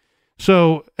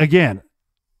 So again,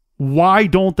 why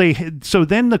don't they? So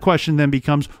then the question then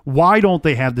becomes, why don't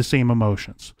they have the same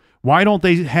emotions? Why don't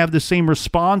they have the same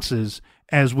responses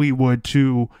as we would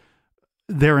to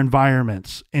their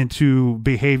environments and to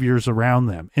behaviors around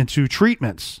them and to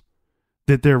treatments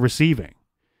that they're receiving?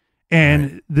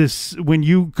 And this, when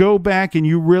you go back and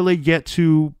you really get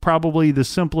to probably the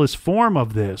simplest form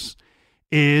of this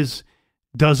is,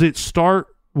 does it start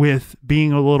with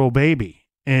being a little baby?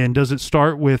 And does it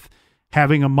start with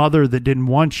having a mother that didn't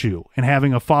want you and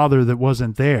having a father that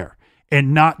wasn't there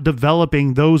and not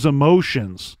developing those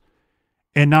emotions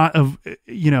and not,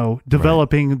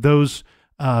 developing those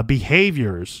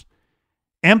behaviors,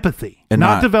 empathy, and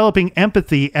not developing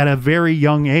empathy at a very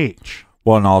young age.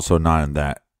 Well, and also not in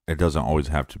that, it doesn't always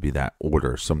have to be that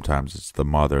order. Sometimes it's the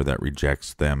mother that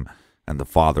rejects them and the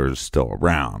father is still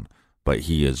around, but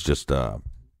he is just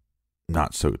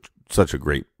not such a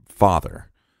great father.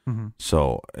 Mm-hmm.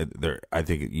 So I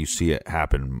think you see it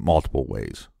happen multiple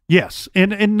ways. Yes,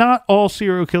 and not all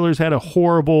serial killers had a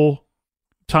horrible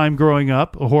time growing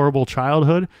up, a horrible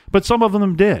childhood, but some of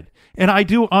them did. And I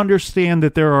do understand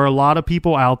that there are a lot of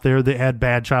people out there that had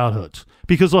bad childhoods.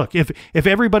 Because look, if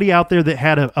everybody out there that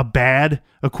had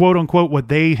a quote unquote, what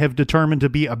they have determined to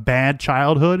be a bad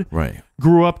childhood,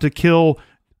 grew up to kill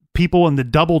people in the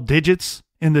double digits,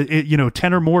 in the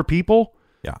 10 or more people,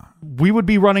 we would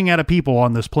be running out of people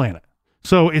on this planet.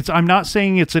 So I'm not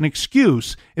saying it's an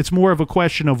excuse. It's more of a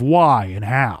question of why and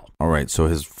how. All right. So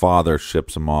his father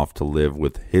ships him off to live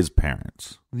with his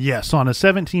parents. Yes, on a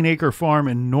 17-acre farm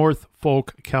in North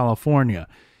Folk, California.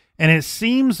 And it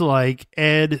seems like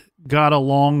Ed got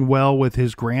along well with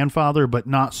his grandfather, but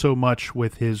not so much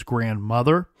with his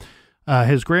grandmother.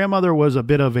 His grandmother was a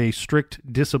bit of a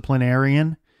strict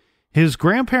disciplinarian. His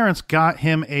grandparents got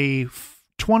him a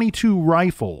 .22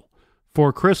 rifle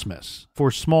for Christmas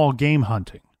for small game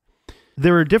hunting.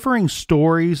 There are differing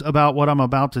stories about what I'm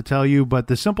about to tell you, but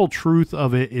the simple truth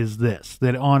of it is this,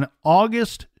 that on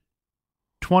August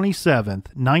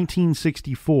 27th,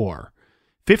 1964,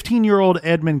 15-year-old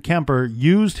Edmund Kemper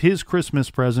used his Christmas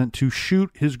present to shoot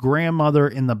his grandmother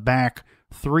in the back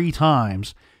 3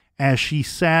 times as she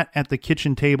sat at the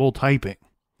kitchen table typing.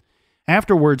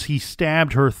 Afterwards, he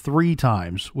stabbed her 3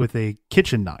 times with a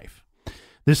kitchen knife.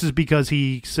 This is because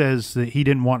he says that he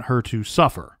didn't want her to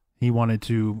suffer. He wanted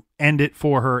to end it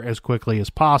for her as quickly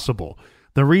as possible.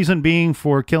 The reason being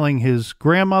for killing his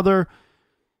grandmother,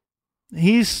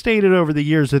 he's stated over the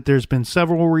years that there's been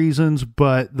several reasons,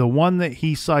 but the one that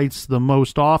he cites the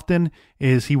most often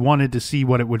is he wanted to see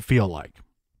what it would feel like.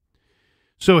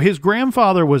 So his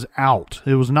grandfather was out.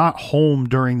 It was not home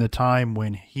during the time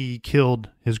when he killed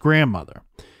his grandmother.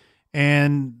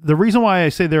 And the reason why I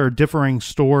say there are differing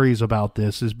stories about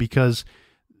this is because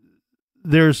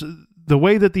there's the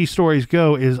way that these stories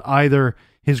go is either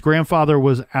his grandfather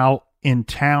was out in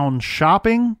town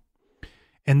shopping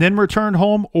and then returned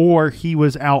home, or he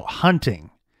was out hunting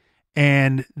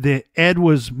and that Ed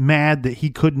was mad that he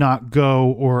could not go,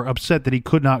 or upset that he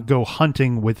could not go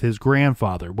hunting with his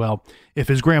grandfather. Well, if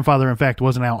his grandfather in fact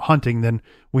wasn't out hunting, then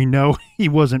we know he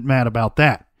wasn't mad about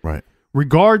that. Right.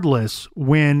 Regardless,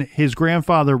 when his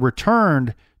grandfather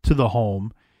returned to the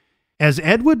home, as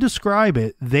Ed would describe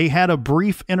it, they had a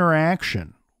brief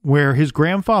interaction where his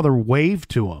grandfather waved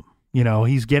to him. You know,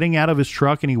 he's getting out of his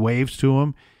truck and he waves to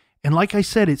him. And like I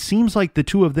said, it seems like the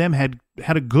two of them had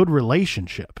a good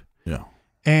relationship. Yeah.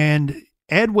 And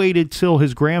Ed waited till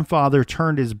his grandfather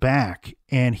turned his back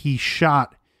and he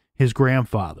shot his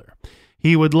grandfather.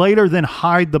 He would later then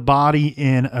hide the body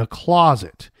in a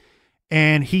closet.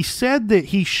 And he said that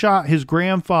he shot his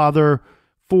grandfather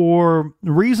for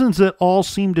reasons that all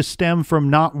seem to stem from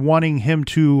not wanting him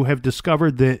to have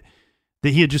discovered that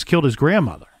he had just killed his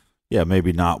grandmother. Yeah,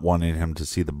 maybe not wanting him to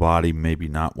see the body, maybe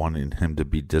not wanting him to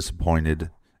be disappointed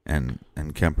and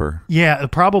Kemper. Yeah,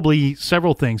 probably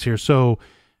several things here. So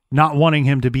not wanting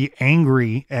him to be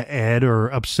angry at Ed or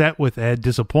upset with Ed,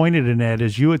 disappointed in Ed,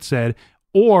 as you had said,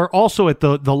 or also at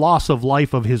the loss of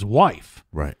life of his wife.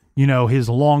 Right. You know, his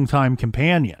longtime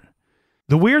companion.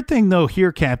 The weird thing, though,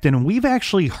 here, Captain, and we've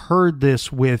actually heard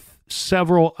this with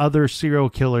several other serial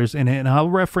killers, and I'll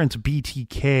reference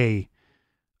BTK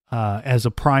as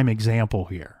a prime example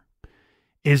here,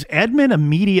 is Edmund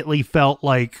immediately felt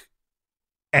like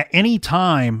at any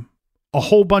time a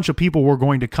whole bunch of people were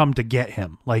going to come to get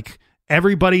him. Like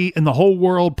everybody in the whole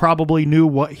world probably knew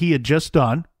what he had just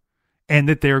done, and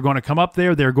that they were going to come up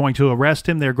there, they're going to arrest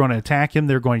him, they're going to attack him,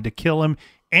 they're going to kill him.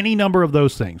 Any number of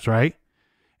those things, right?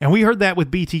 And we heard that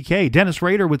with BTK. Dennis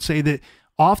Rader would say that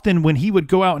often when he would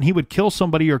go out and he would kill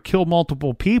somebody or kill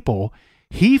multiple people,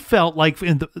 He felt like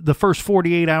in the first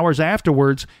 48 hours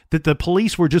afterwards that the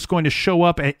police were just going to show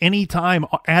up at any time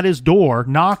at his door,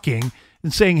 knocking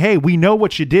and saying, hey, we know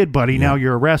what you did, buddy. Now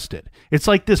you're arrested. It's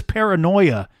like this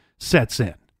paranoia sets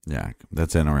in. Yeah,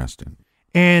 that's interesting.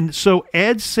 And so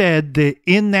Ed said that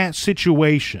in that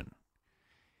situation,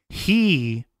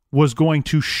 he was going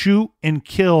to shoot and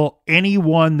kill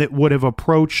anyone that would have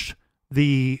approached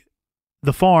the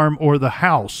farm or the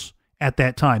house at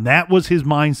that time. That was his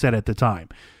mindset at the time.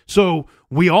 So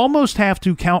we almost have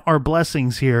to count our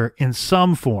blessings here in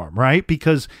some form, right?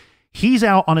 Because he's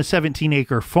out on a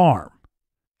 17-acre farm,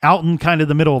 out in kind of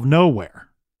the middle of nowhere.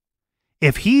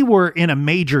 If he were in a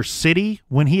major city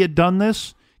when he had done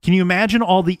this, can you imagine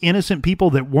all the innocent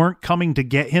people that weren't coming to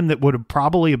get him that would have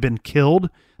probably have been killed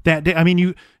that day? I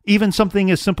mean, even something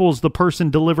as simple as the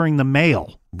person delivering the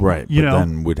mail. Right. But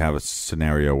then we'd have a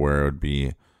scenario where he'd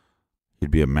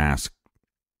be a mass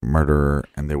murderer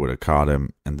and they would have caught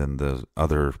him, and then the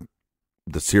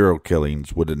serial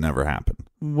killings would have never happened.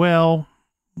 Well,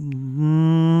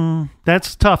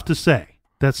 that's tough to say.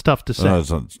 That's tough to say.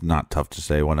 It's not tough to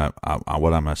say. What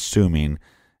I'm assuming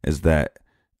is that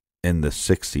in the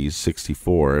 60s,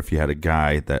 64, if you had a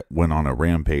guy that went on a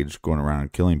rampage going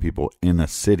around killing people in a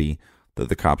city, that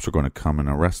the cops are going to come and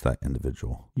arrest that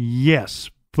individual.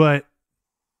 Yes, but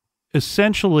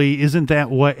essentially, isn't that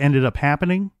what ended up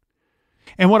happening?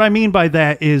 And what I mean by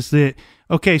that is that,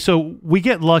 okay, so we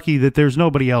get lucky that there's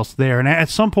nobody else there, and at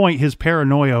some point his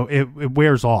paranoia, it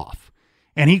wears off.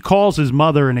 And he calls his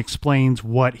mother and explains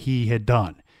what he had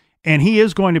done. And he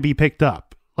is going to be picked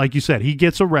up. Like you said, he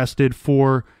gets arrested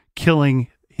for killing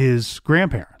his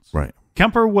grandparents. Right.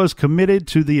 Kemper was committed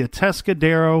to the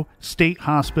Atascadero State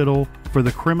Hospital for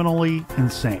the criminally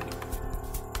insane.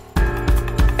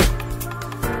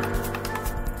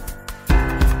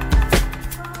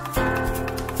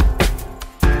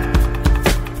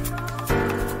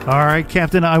 All right,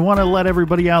 Captain, I want to let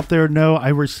everybody out there know I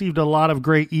received a lot of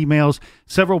great emails,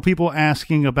 several people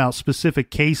asking about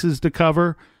specific cases to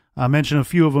cover. I mentioned a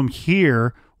few of them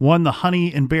here. One, the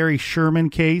Honey and Barry Sherman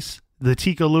case, the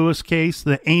Tika Lewis case,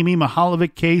 the Amy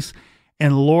Mahalovic case,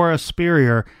 and Laura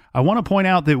Spurrier. I want to point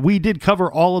out that we did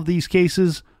cover all of these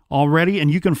cases already,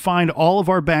 and you can find all of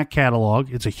our back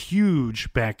catalog. It's a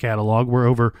huge back catalog. We're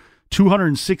over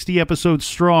 260 episodes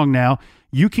strong now.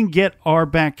 You can get our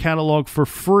back catalog for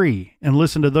free and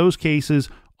listen to those cases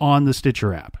on the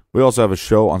Stitcher app. We also have a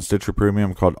show on Stitcher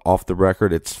Premium called Off the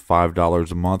Record. It's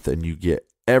 $5 a month, and you get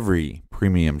every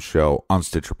premium show on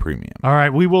Stitcher Premium. All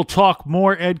right, we will talk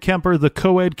more Ed Kemper, the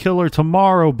co-ed killer,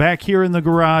 tomorrow back here in the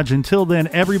garage. Until then,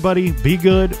 everybody, be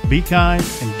good, be kind,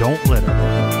 and don't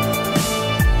litter.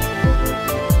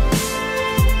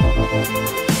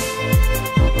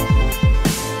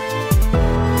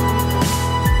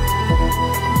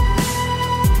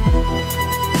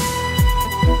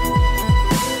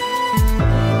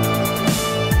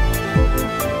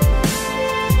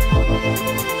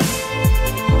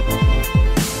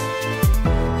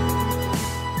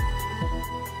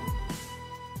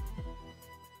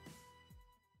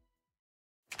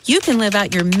 You can live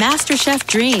out your MasterChef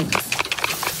dreams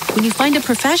when you find a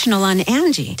professional on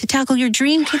Angie to tackle your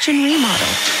dream kitchen remodel.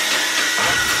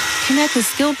 Connect with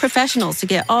skilled professionals to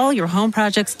get all your home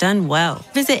projects done well.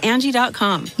 Visit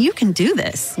Angie.com. You can do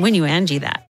this when you Angie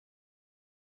that.